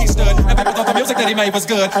 6 feet he stood. And people thought the music that he made was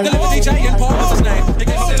good. The little DJ and Paul was his name. He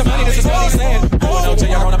gave up to money, this is what he said. Going out to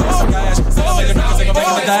you, gonna pay some cash. So I'll make the records, they gon' make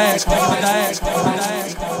the dash.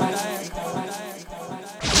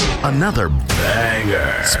 Another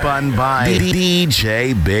banger spun by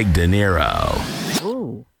DJ Big Dinero.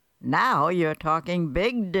 Ooh, now you're talking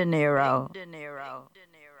Big Dinero.